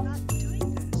is this not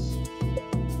doing this?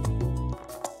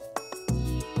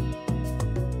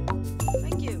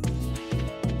 Thank you.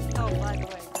 Oh, by the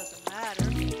way, it doesn't matter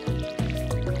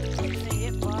because if they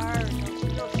hit bars, they'll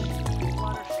still shoot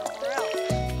water somewhere else.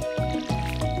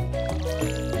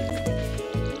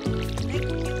 Thank you.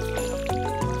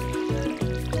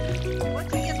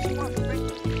 Once I get some more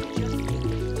sprinklers, just get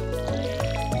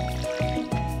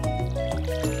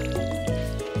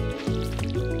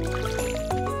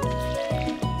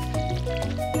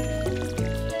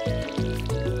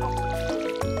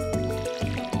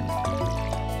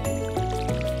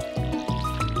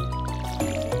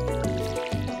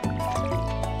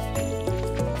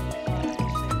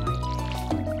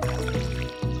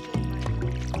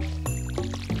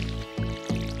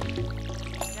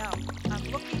Now, I'm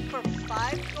looking for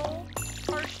 5 gold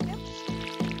parsnips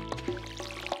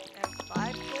and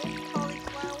 5 gold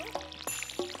cauliflower.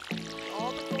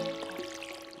 All the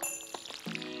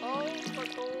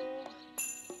gold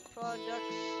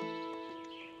products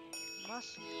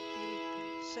must be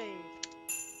saved.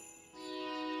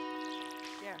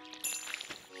 Yeah.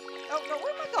 Oh, no,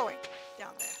 where am I going?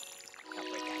 Down there. Oh,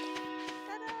 right there.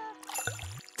 Ta-da!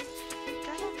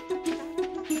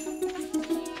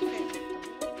 Okay.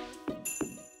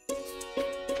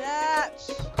 That's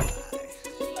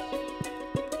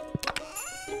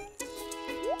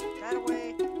that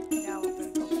away. Now we're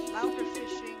gonna go flounder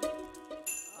fishing.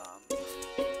 I'm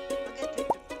gonna take the.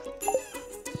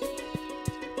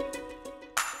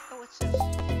 Oh, what's this?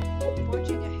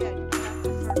 Forging ahead. Craft the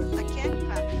furnace. I can't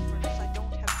craft the furnace. I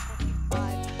don't have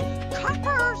 25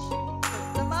 coppers.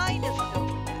 The mine isn't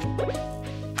open yet.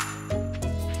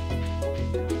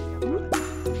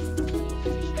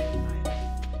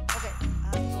 Okay,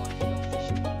 I'm going to go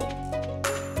fishing. I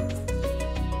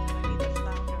need the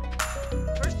flounder.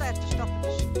 First, I have to stop at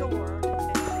the store and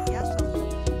say, yes, I'll go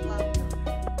get the flounder.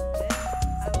 Then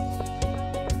I will go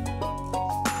get the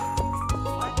flounder.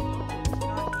 What? Oh, it's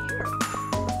not here.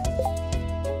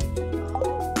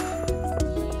 Oh.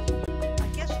 I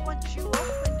guess once you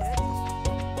opened it,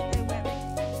 they went.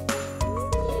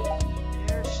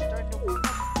 They're starting to warm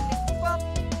up. Well,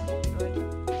 good.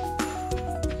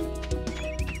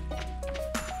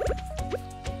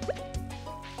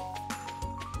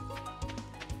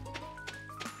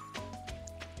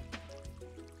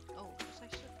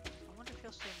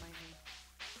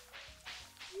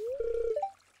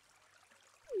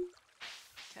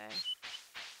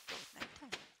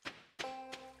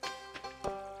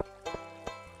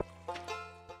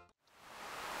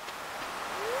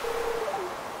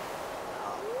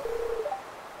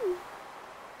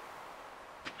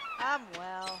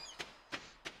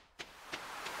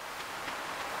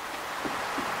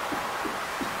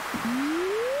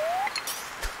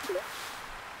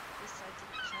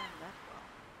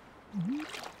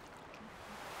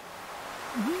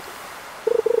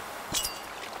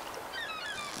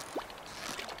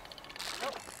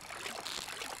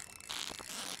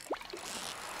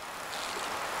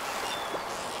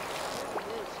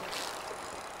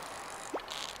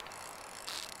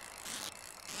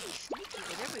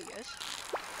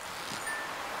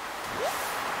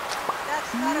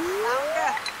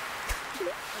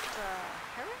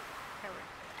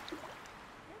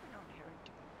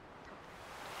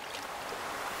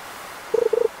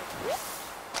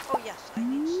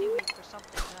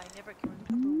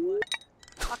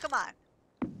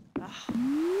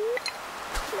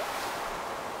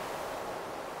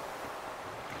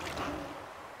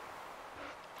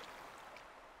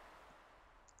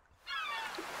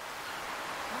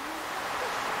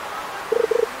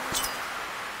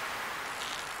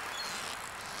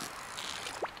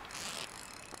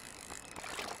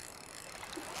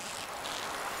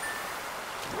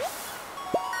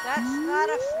 That's not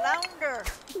a flounder.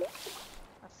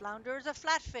 A flounder is a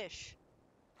flatfish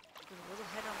with a little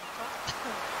head on the top.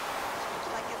 Looks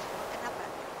like it's looking up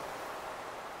at you.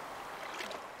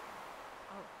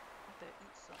 Oh, I better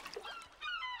eat something.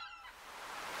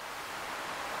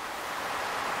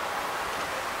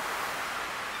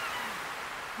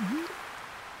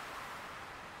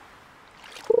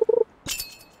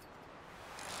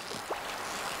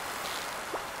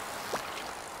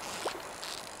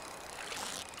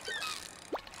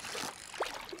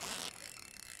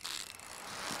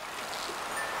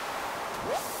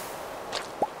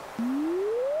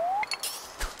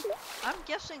 I'm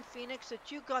guessing, Phoenix,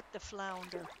 that you got the flounder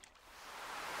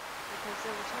because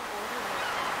there was no order there.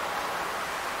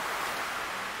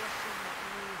 I'm guessing that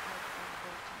you had one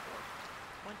bulletin board.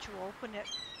 Once you open it,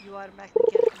 you automatically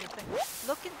get it in your thing.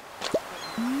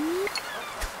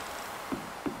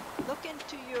 Look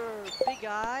into your big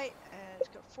eye, and it's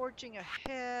got forging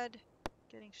ahead,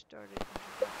 getting started,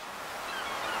 introduction.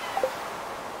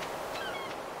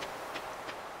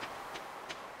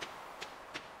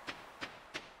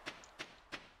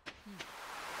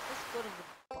 Let's go to the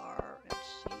bar and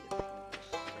see if you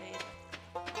say the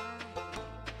bar name.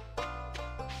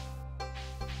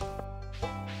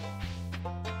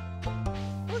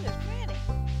 Oh, there's Granny.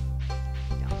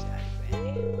 Downside,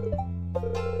 Granny.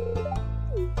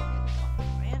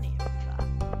 Granny,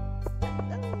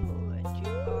 hello, and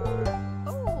you are.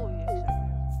 Oh, yes.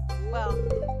 Well,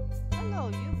 hello,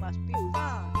 you must be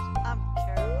Franz. I'm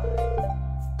Caroline.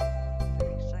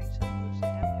 Very exciting. So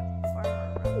losing having a farmer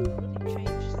around really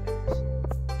changed things.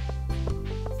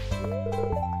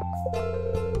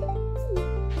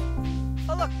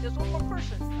 Oh, look, there's one more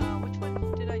person. Which one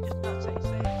did I just not say?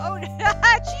 Oh,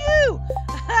 that's you!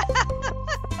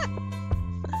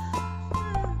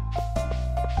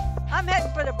 I'm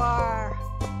heading for the bar.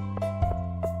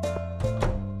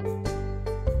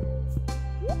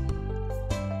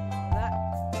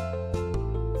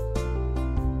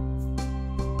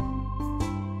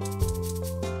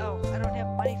 Oh, I don't have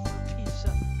money for a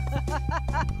pizza. I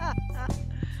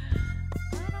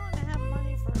don't have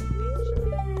money for a pizza.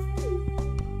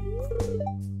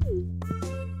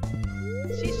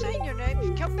 See, saying your name. If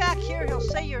you come back here, he'll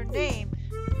say your name,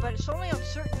 but it's only on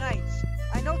certain nights.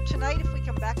 I know tonight, if we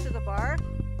come back to the bar,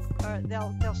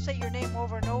 they'll say your name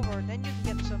over and over, and then you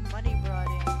can get some money brought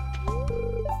in.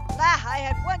 Lah, I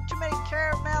had one too many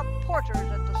caramel porters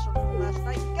at the saloon last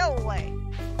night. Go away.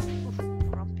 Oof,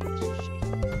 grumpy isn't she?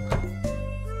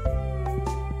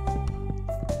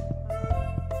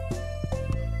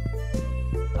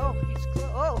 Oh, he's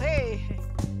close. Oh, hey.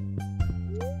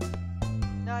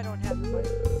 No, I don't have the money.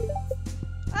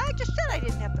 I just said I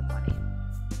didn't have the money.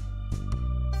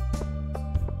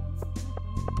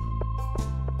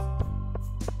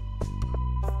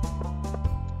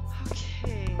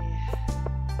 Okay.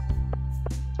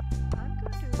 I'm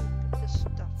going to put this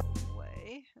stuff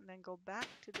away and then go back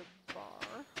to the bar.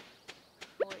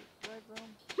 Oh, wait, do I have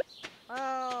room?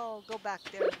 Oh, go back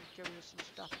there and get rid of some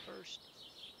stuff first.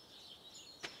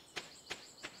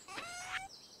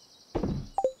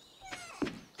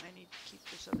 I need to keep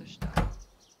this other stuff.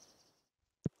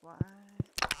 Why?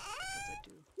 Because I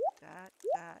do that.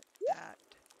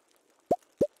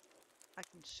 I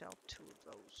can sell 2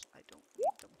 of those. I don't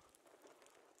need them.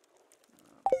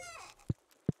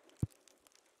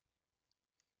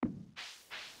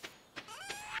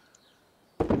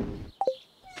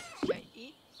 Okay,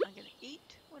 eat. I'm gonna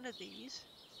eat one of these.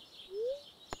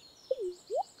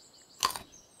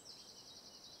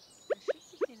 I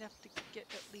should be enough to get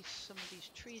at least some of these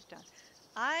trees done.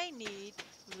 I need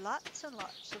lots and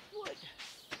lots of wood.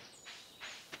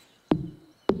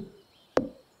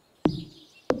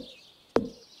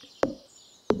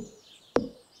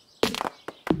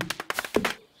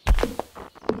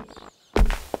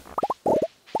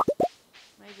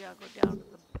 Maybe I'll go down to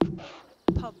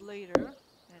the pub later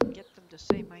and get them to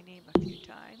say my name a few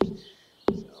times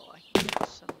so I can get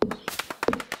some money.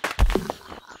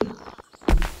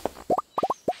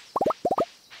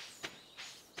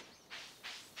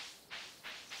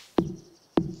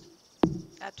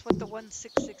 That's what the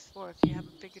 1664, if you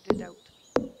haven't figured it out.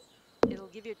 It'll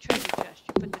give you a treasure chest.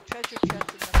 You put the treasure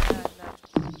chest in the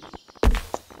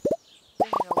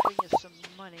thing, it'll bring you some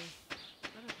money.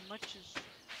 Not as much as...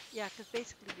 Yeah, because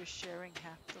basically you're sharing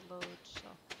half the load, so...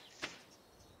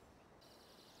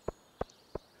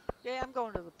 Yeah, I'm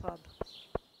going to the pub.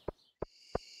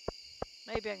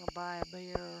 Maybe I can buy a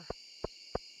beer.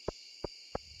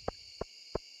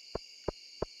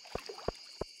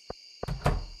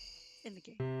 In the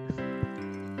game.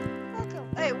 Welcome.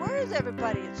 Hey, where is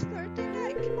everybody? It's Thursday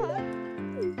night. Come on.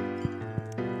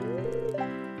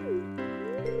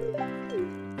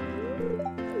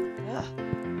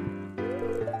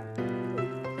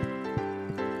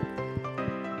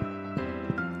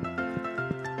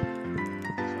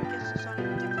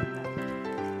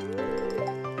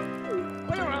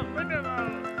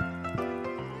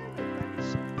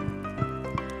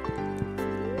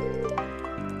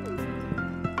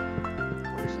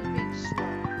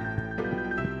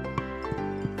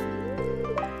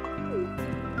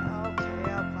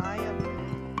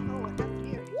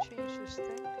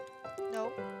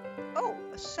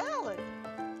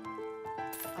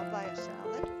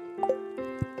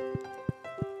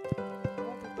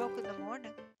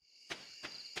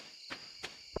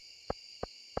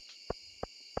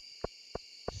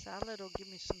 salad will give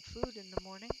me some food in the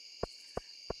morning.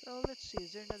 So let's see,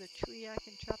 is there another tree I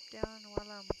can chop down while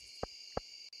I'm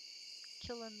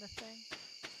killing the thing?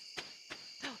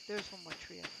 Oh, there's one more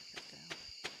tree I can cut down.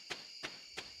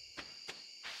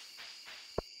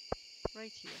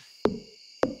 Right here.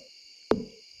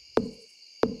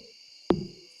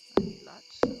 I need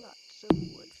lots and lots of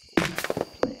wood for what I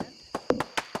planned.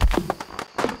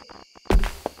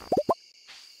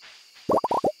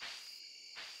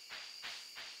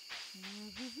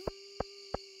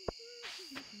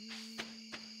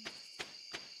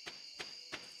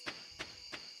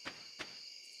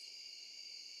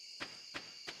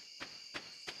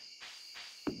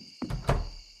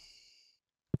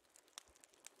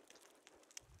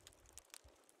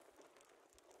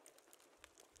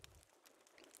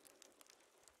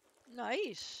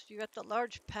 Nice. You got the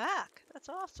large pack. That's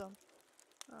awesome.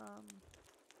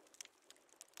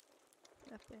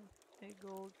 Nothing. A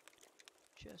gold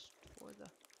chest for the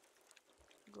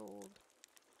gold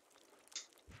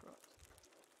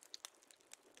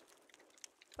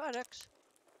products.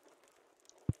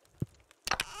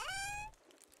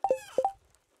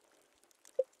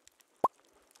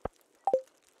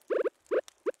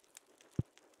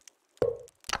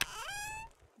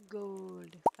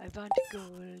 Gold. I want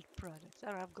gold products. I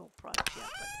don't have gold products yet,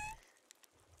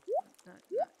 but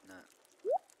no.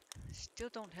 I still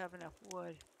don't have enough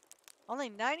wood. Only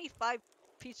 95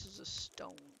 pieces of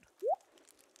stone.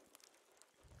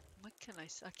 What can I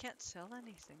sell? I can't sell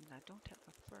anything and I don't have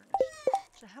a furnace.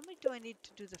 So how many do I need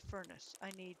to do the furnace?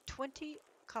 I need 20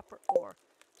 copper ore.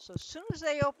 So as soon as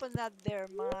they open that there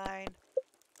mine,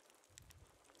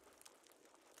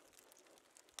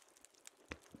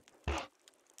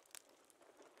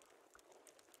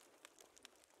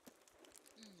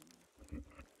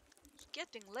 it's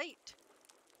getting late.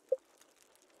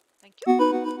 Thank you.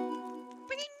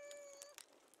 Bing!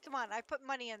 Come on, I put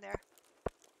money in there.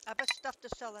 I put stuff to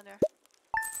sell in there.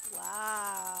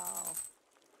 Wow.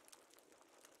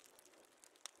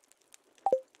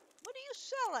 What are you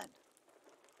selling?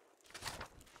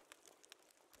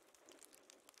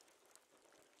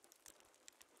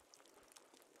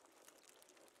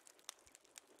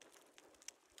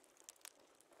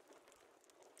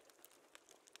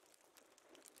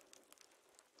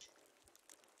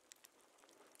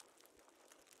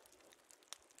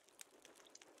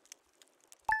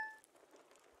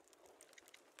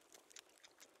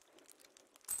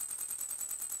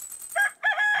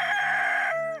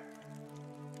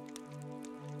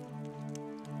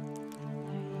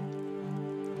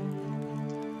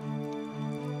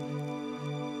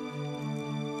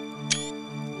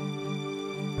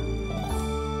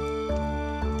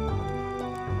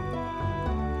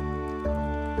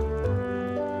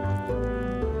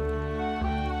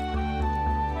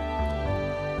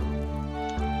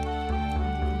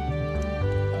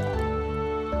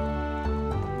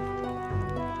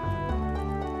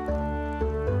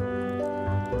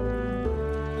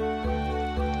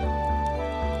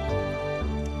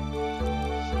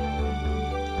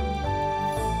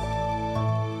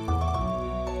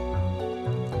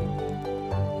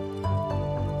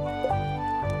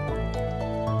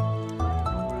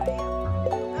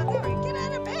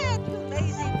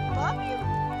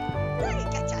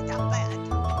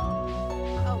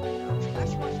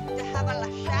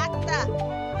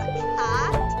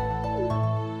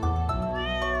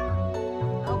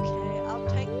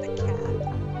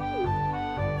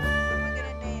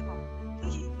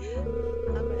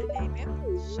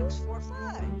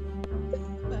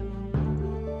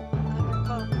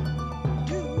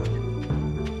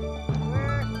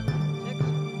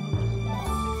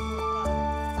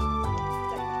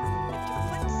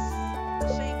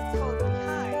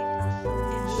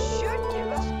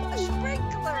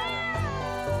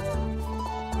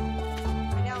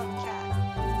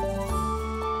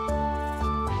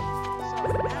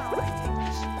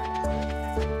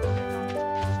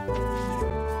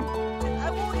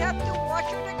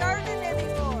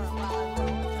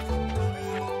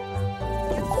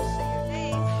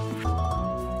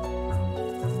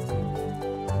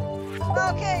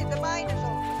 Okay, the mine is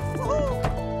open. Woohoo!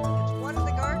 It's one in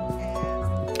the garden and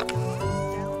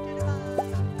down to the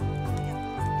mine.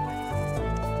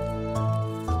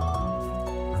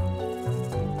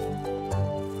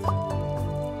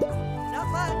 Not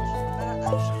much, but I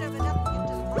should have enough to get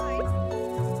to the mine.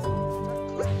 Start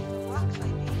collecting the rocks I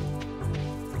need.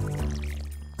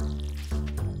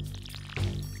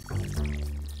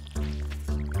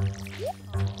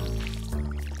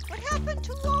 What happened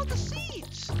to all the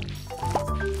seeds?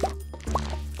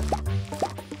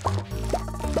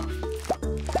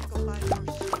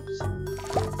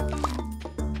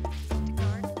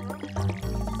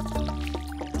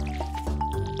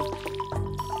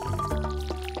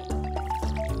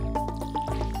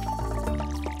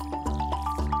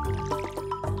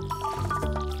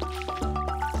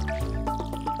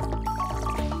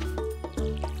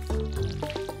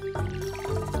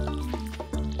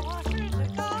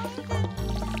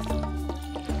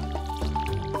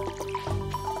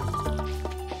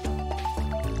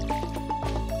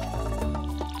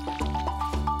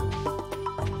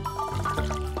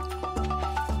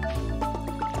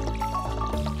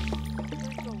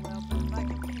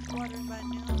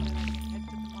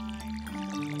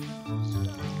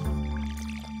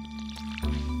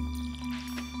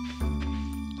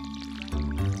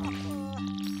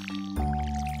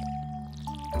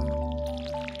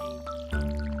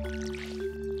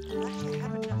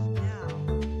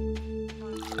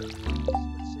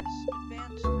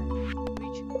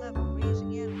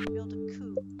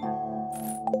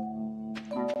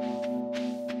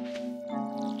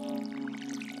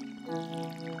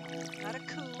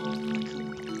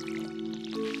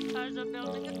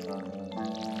 Here,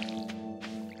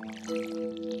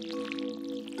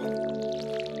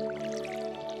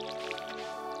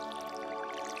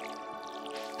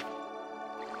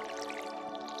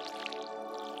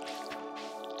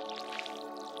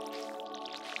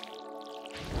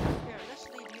 let's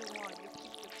leave you on. You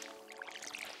keep the.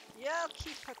 Yeah, I'll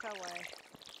keep it that way.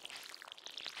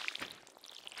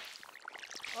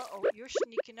 Uh-oh, you're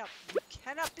sneaking up. You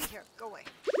cannot be here. Go away.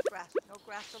 Grass. No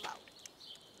grass allowed.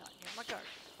 Not near my garden.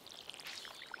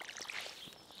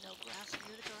 No grass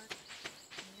near the garden.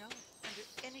 No. Under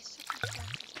any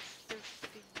circumstances, there's to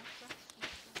be no grass near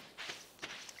the garden.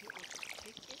 It will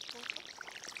take it over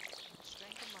and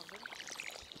strangle my little plants.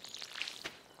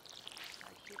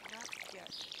 I did not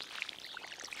get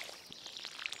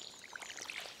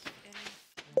any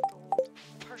gold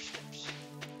parsnips.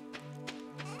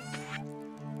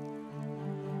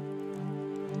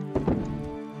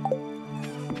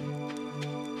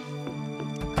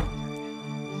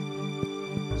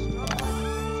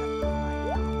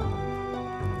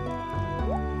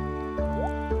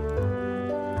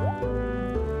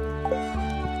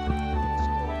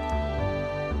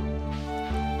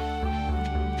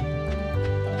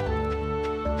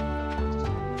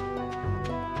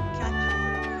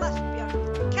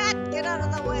 Get out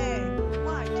of the way!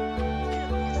 Why?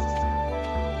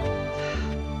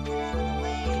 Get out of the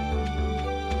way!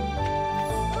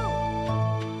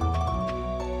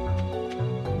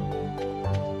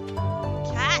 Oh!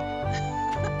 Cat!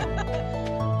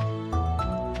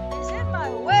 It's in my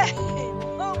way!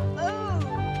 Won't move!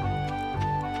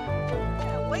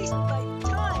 Yeah, waste my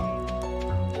time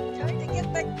trying to get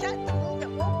the cat to move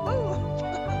that won't move!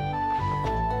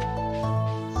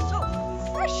 So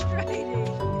frustrating!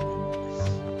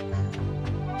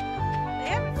 They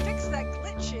haven't fixed that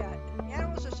glitch yet. The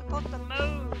animals are supposed to move.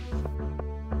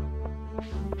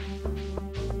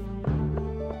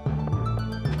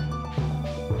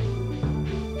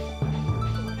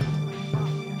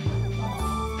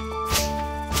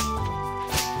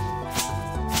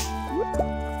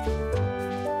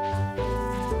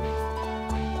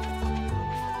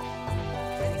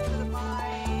 Heading for the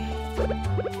mine.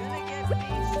 Gonna get me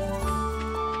some.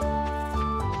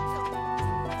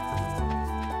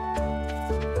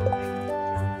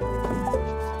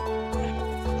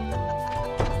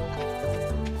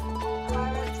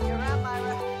 Myra, you're around,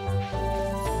 Myra.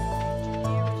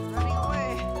 Engineer is running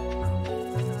away.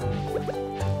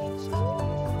 Needs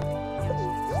something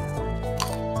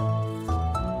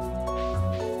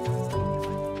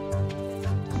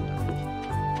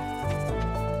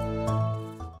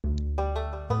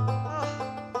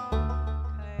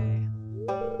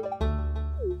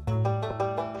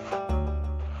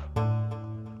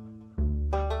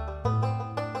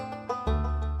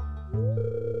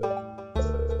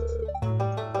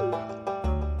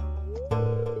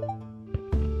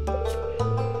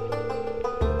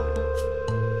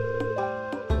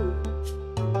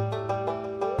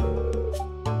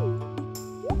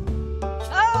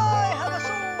I have a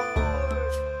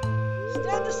sword!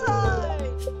 Stand aside!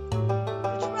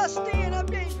 It's rusty and I'm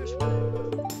dangerous with it.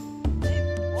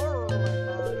 Leave whirling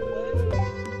my way.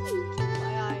 Keep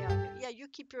my eye on you. Yeah, you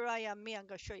keep your eye on me. I'm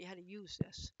gonna show you how to use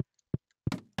this.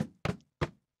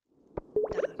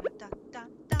 Da, da, da, da,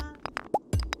 da.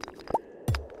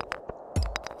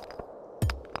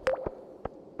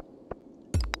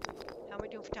 How am I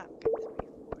doing for time? Okay,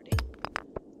 3:40.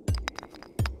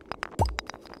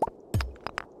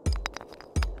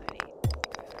 90.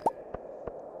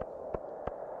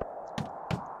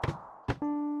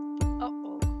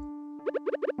 Uh-oh.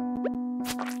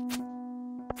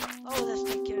 Oh, let's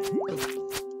take care of this.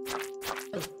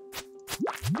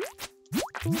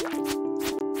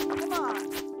 Come on.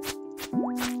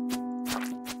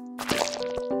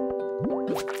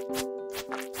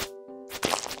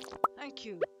 Thank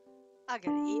you. I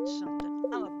gotta eat something.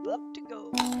 I'm about to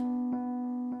go.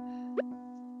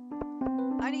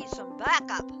 I need some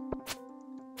backup.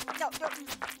 No, no.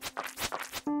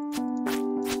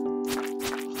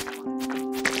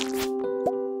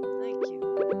 Thank you.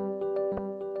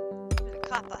 Give me the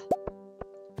copper.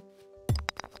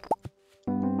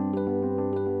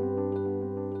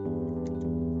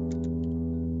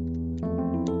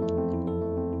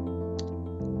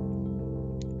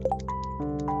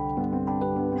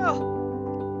 No.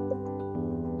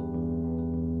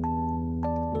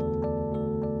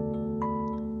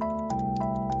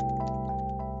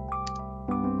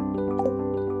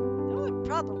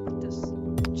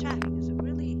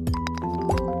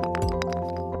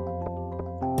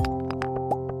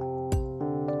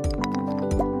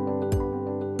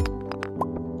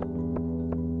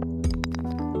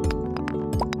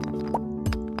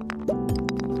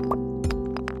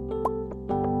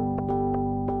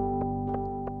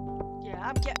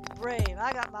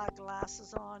 I got my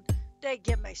glasses on. They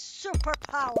give me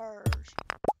superpowers.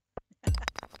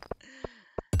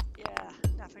 Yeah,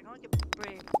 now if I don't get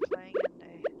brave playing in the...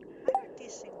 I got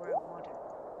this thing where I want it.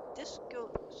 This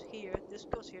goes here, this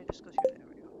goes here, this goes here. There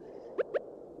we go.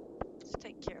 Let's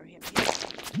take care of him. He's in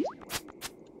the way.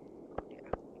 Oh, yeah.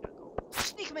 We gotta go.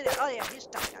 Sneak him in there. Oh, yeah, he's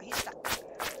stuck now. He's stuck.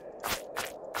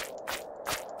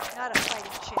 Not a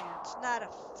fighting chance. Not a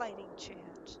fighting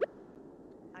chance.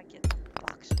 I get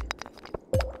boxed in.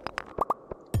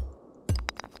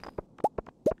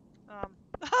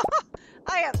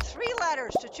 I have 3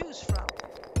 ladders to choose from.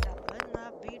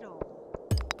 Now, Vito.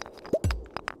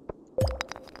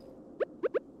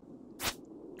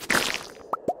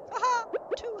 Haha!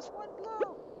 2 with 1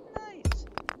 blow. Nice.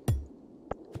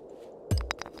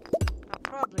 I'll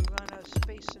probably run out of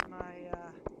space in my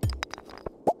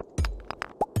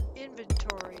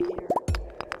inventory here.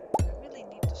 I really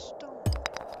need the stone.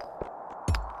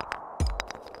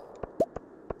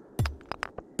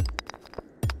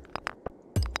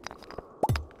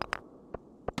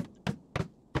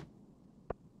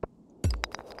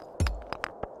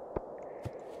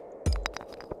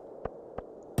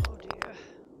 Oh dear.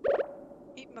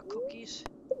 Eat my cookies.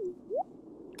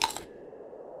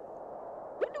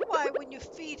 Wonder why when you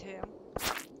feed him.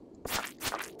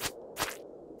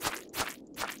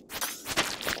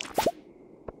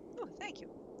 Oh, thank you.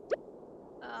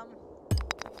 1,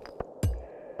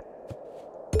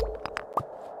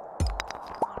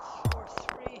 4,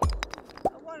 3.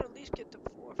 I want to at least get to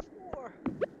 4, 4.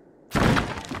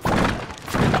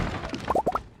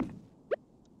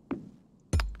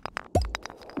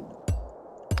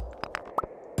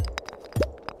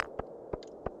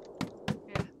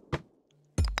 Yeah.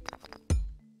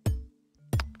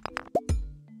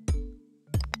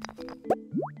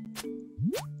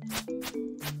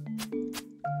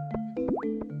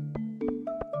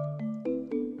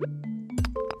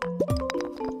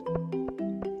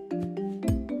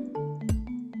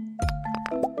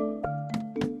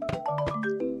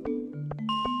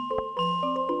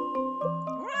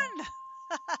 Run!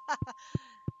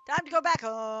 Time to go back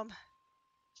home.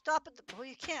 Stop at the... Well,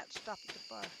 you can't stop at the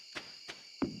bar.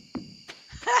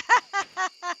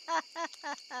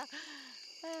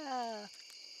 Ah,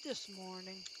 this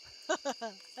morning.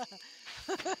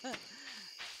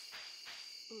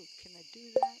 Ooh, can I do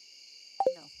that?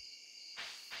 No.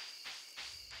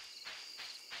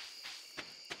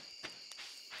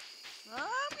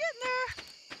 I'm getting there.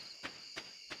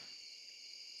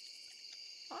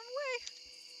 On the way.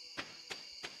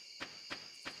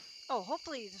 Oh,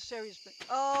 hopefully this area's been...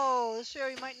 Oh, this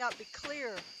area might not be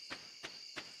clear.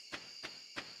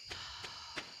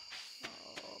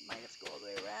 Oh, might have to go all the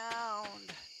way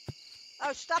around.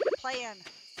 Oh, stop playing.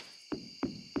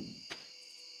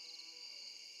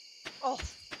 Oh,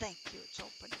 thank you, it's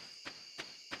open.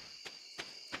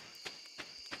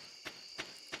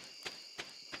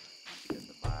 Want to go to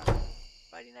the bar.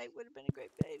 Friday night would have been a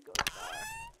great day to go to the bar.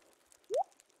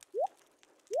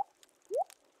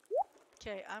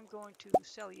 Okay, I'm going to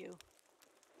sell you.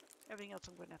 Everything else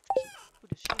I'm going to have to keep. Ooh,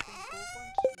 does she have any gold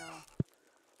ones? No.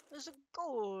 There's a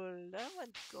gold. I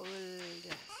want gold.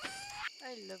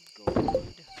 I love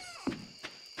gold.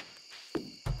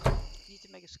 Need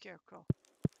to make a scarecrow.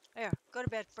 There, go to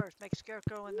bed first. Make a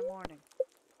scarecrow in the morning.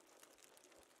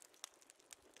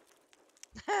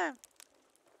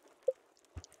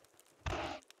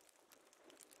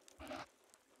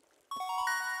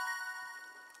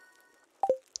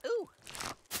 Ooh.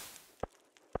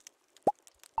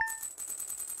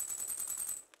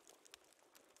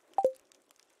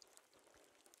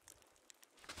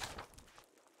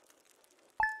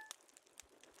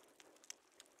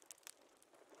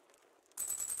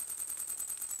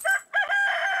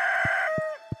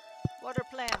 Water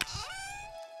plants.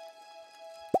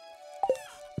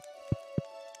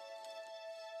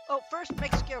 Oh, first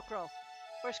make scarecrow.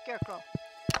 Where's scarecrow?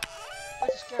 What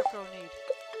does scarecrow need?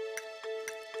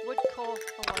 Wood, coal.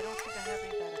 Oh, I don't think I have any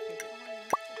of that up here. Oh,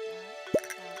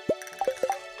 yeah.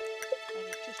 I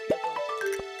need 2 scarecrows.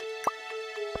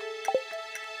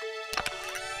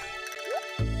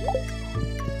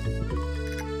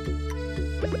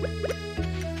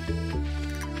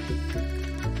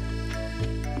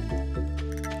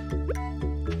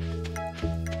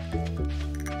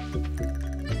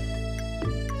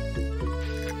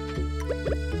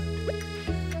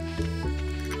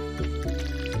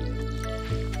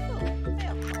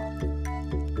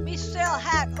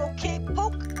 Hat, okay,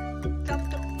 poke. Come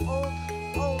to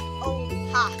old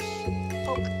house.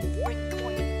 Poke, bring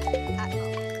coin. Hat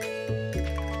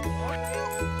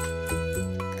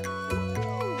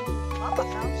Mama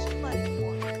found some money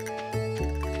for me.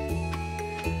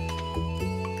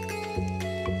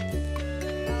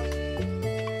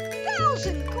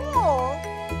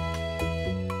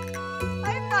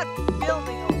 not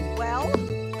building a well.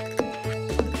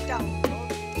 Down below.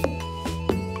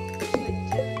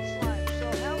 Slime. So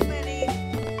how many? Oh,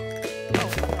 no.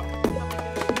 How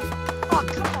many? Oh,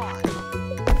 come on.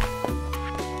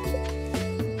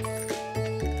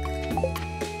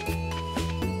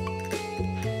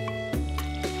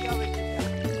 You already did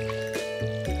that.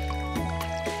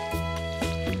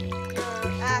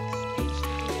 Your axe needs to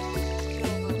be a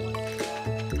silver one.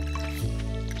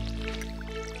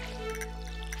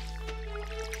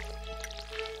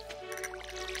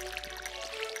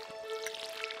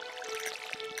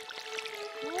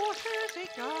 Water's a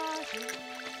garden.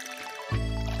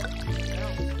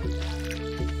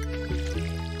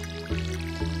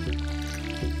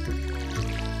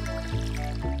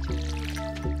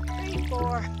 Three,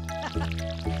 four.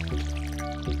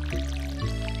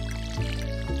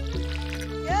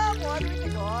 Yeah, I'm watering the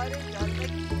garden. Gotta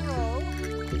make it grow.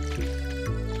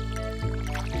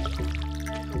 I'm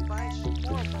gonna go buy some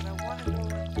more, but I want to go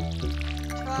and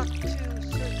talk to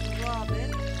certain Robin.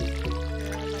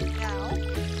 Like now.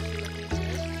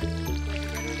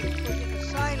 Put in a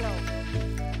silo.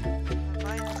 I'm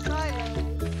buying a silo.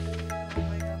 Oh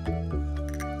my God.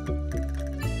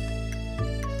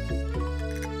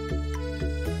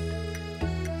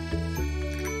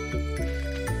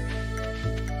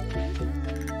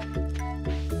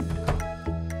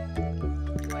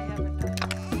 Do I have enough?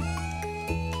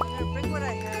 I'm gonna bring what I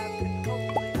have, and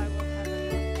hopefully I will have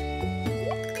enough.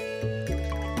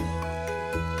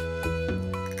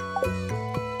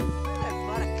 I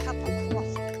bought a cup of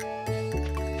coffee.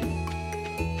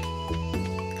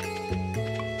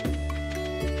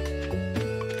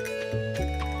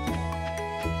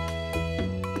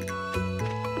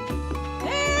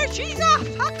 There, she's off!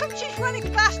 How come she's running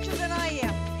faster than I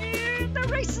am? The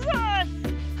race is on!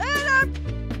 And I'm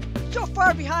so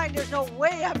far behind, there's no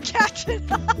way I'm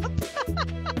catching up!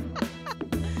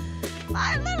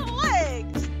 My little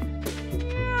legs!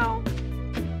 You know,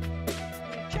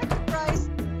 check the price.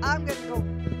 I'm gonna go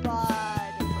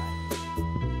buy the price.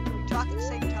 Can we talk at the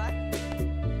same time?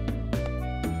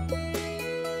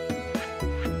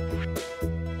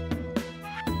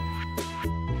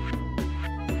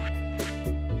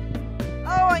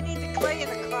 Oh, I need the clay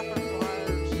and the copper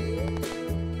bars.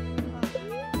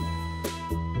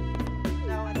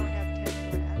 No, I don't have 10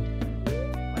 grand.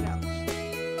 What else?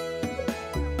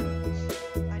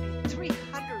 I need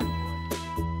 300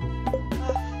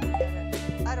 wood. Forget it.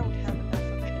 I don't have enough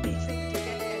of anything to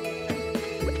get anything.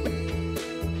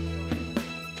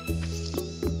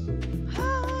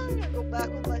 I'm gonna go back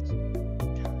with my... I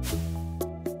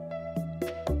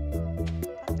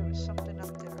thought there was something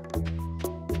up there.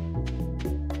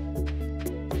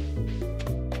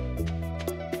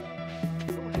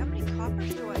 Oh, how many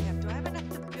coppers do I have? Do I have enough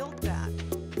to build that?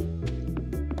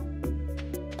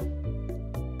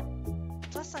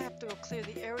 Plus I have to go clear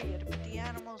the area to put the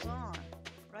animals on.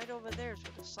 Right over there is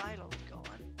where the silo's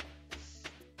going.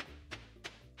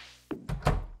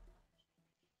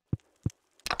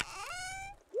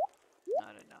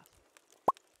 Not enough.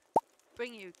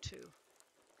 Bring you two.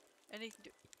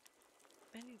 Anything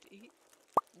to eat?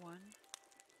 One.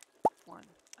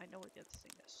 I know what the other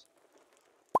thing is.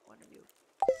 One of you.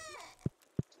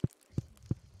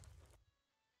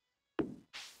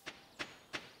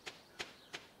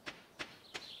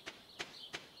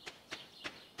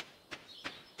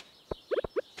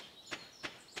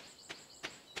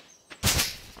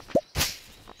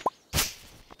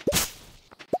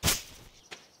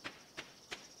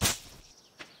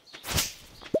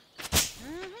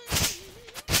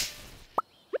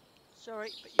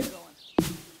 Sorry, but you're going.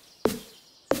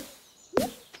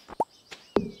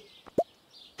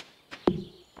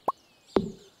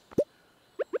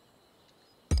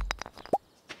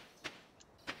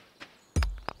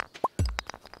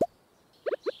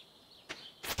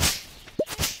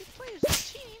 You play as a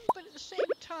team, but at the same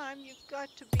time, you've got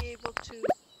to be able to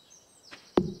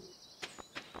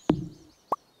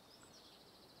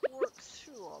work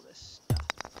through all this stuff.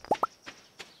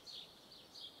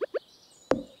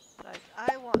 Like,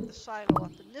 I want the silo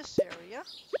up in this area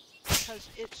because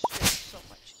it's just so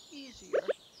much easier.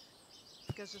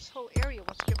 Because this whole area,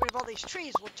 once I get rid of all these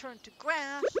trees, will turn to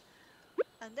grass,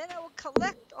 and then I will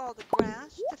collect all the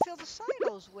grass to fill the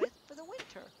silos with for the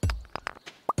winter.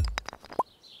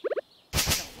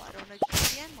 No, why don't I just put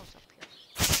the animals up here?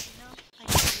 You know, I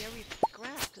need the area for the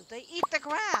grass because they eat the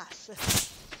grass.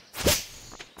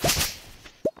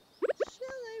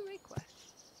 Silly request.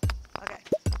 Okay.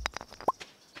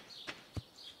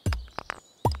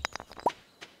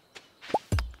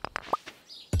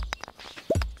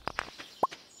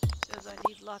 Says I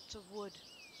need lots of wood.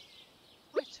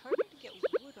 Oh, it's harder to get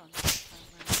wood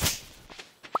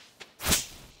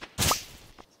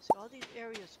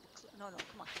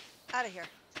Out of here.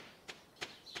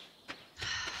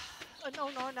 Oh, no,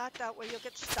 no, not that way. You'll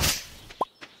get stuck.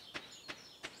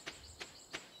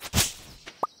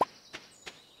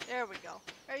 There we go.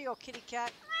 There you go, kitty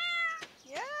cat.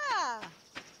 Yeah.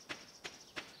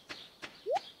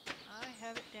 I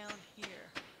have it down here.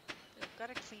 I've got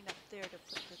to clean up there to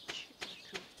put the chicken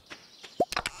coop.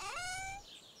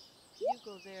 You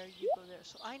go there, you go there.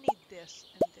 So I need this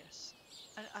and this.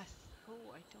 And oh,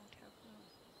 I don't have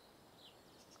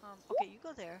room. Okay, you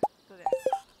go there. Go there.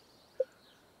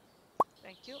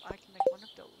 Thank you. I can make one of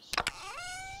those.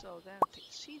 So then I'll take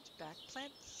the seeds back,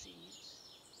 plant the seeds.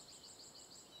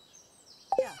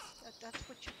 Yeah, that's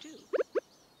what you do.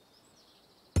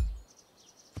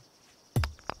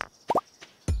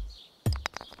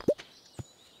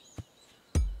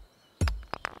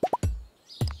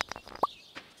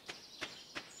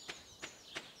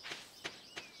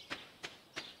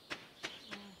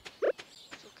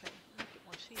 It's okay. I'll get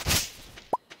more seeds.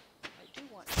 I do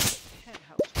want to put the hen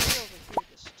house way over here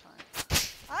this time.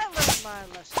 I learned my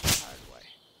lesson the hard way.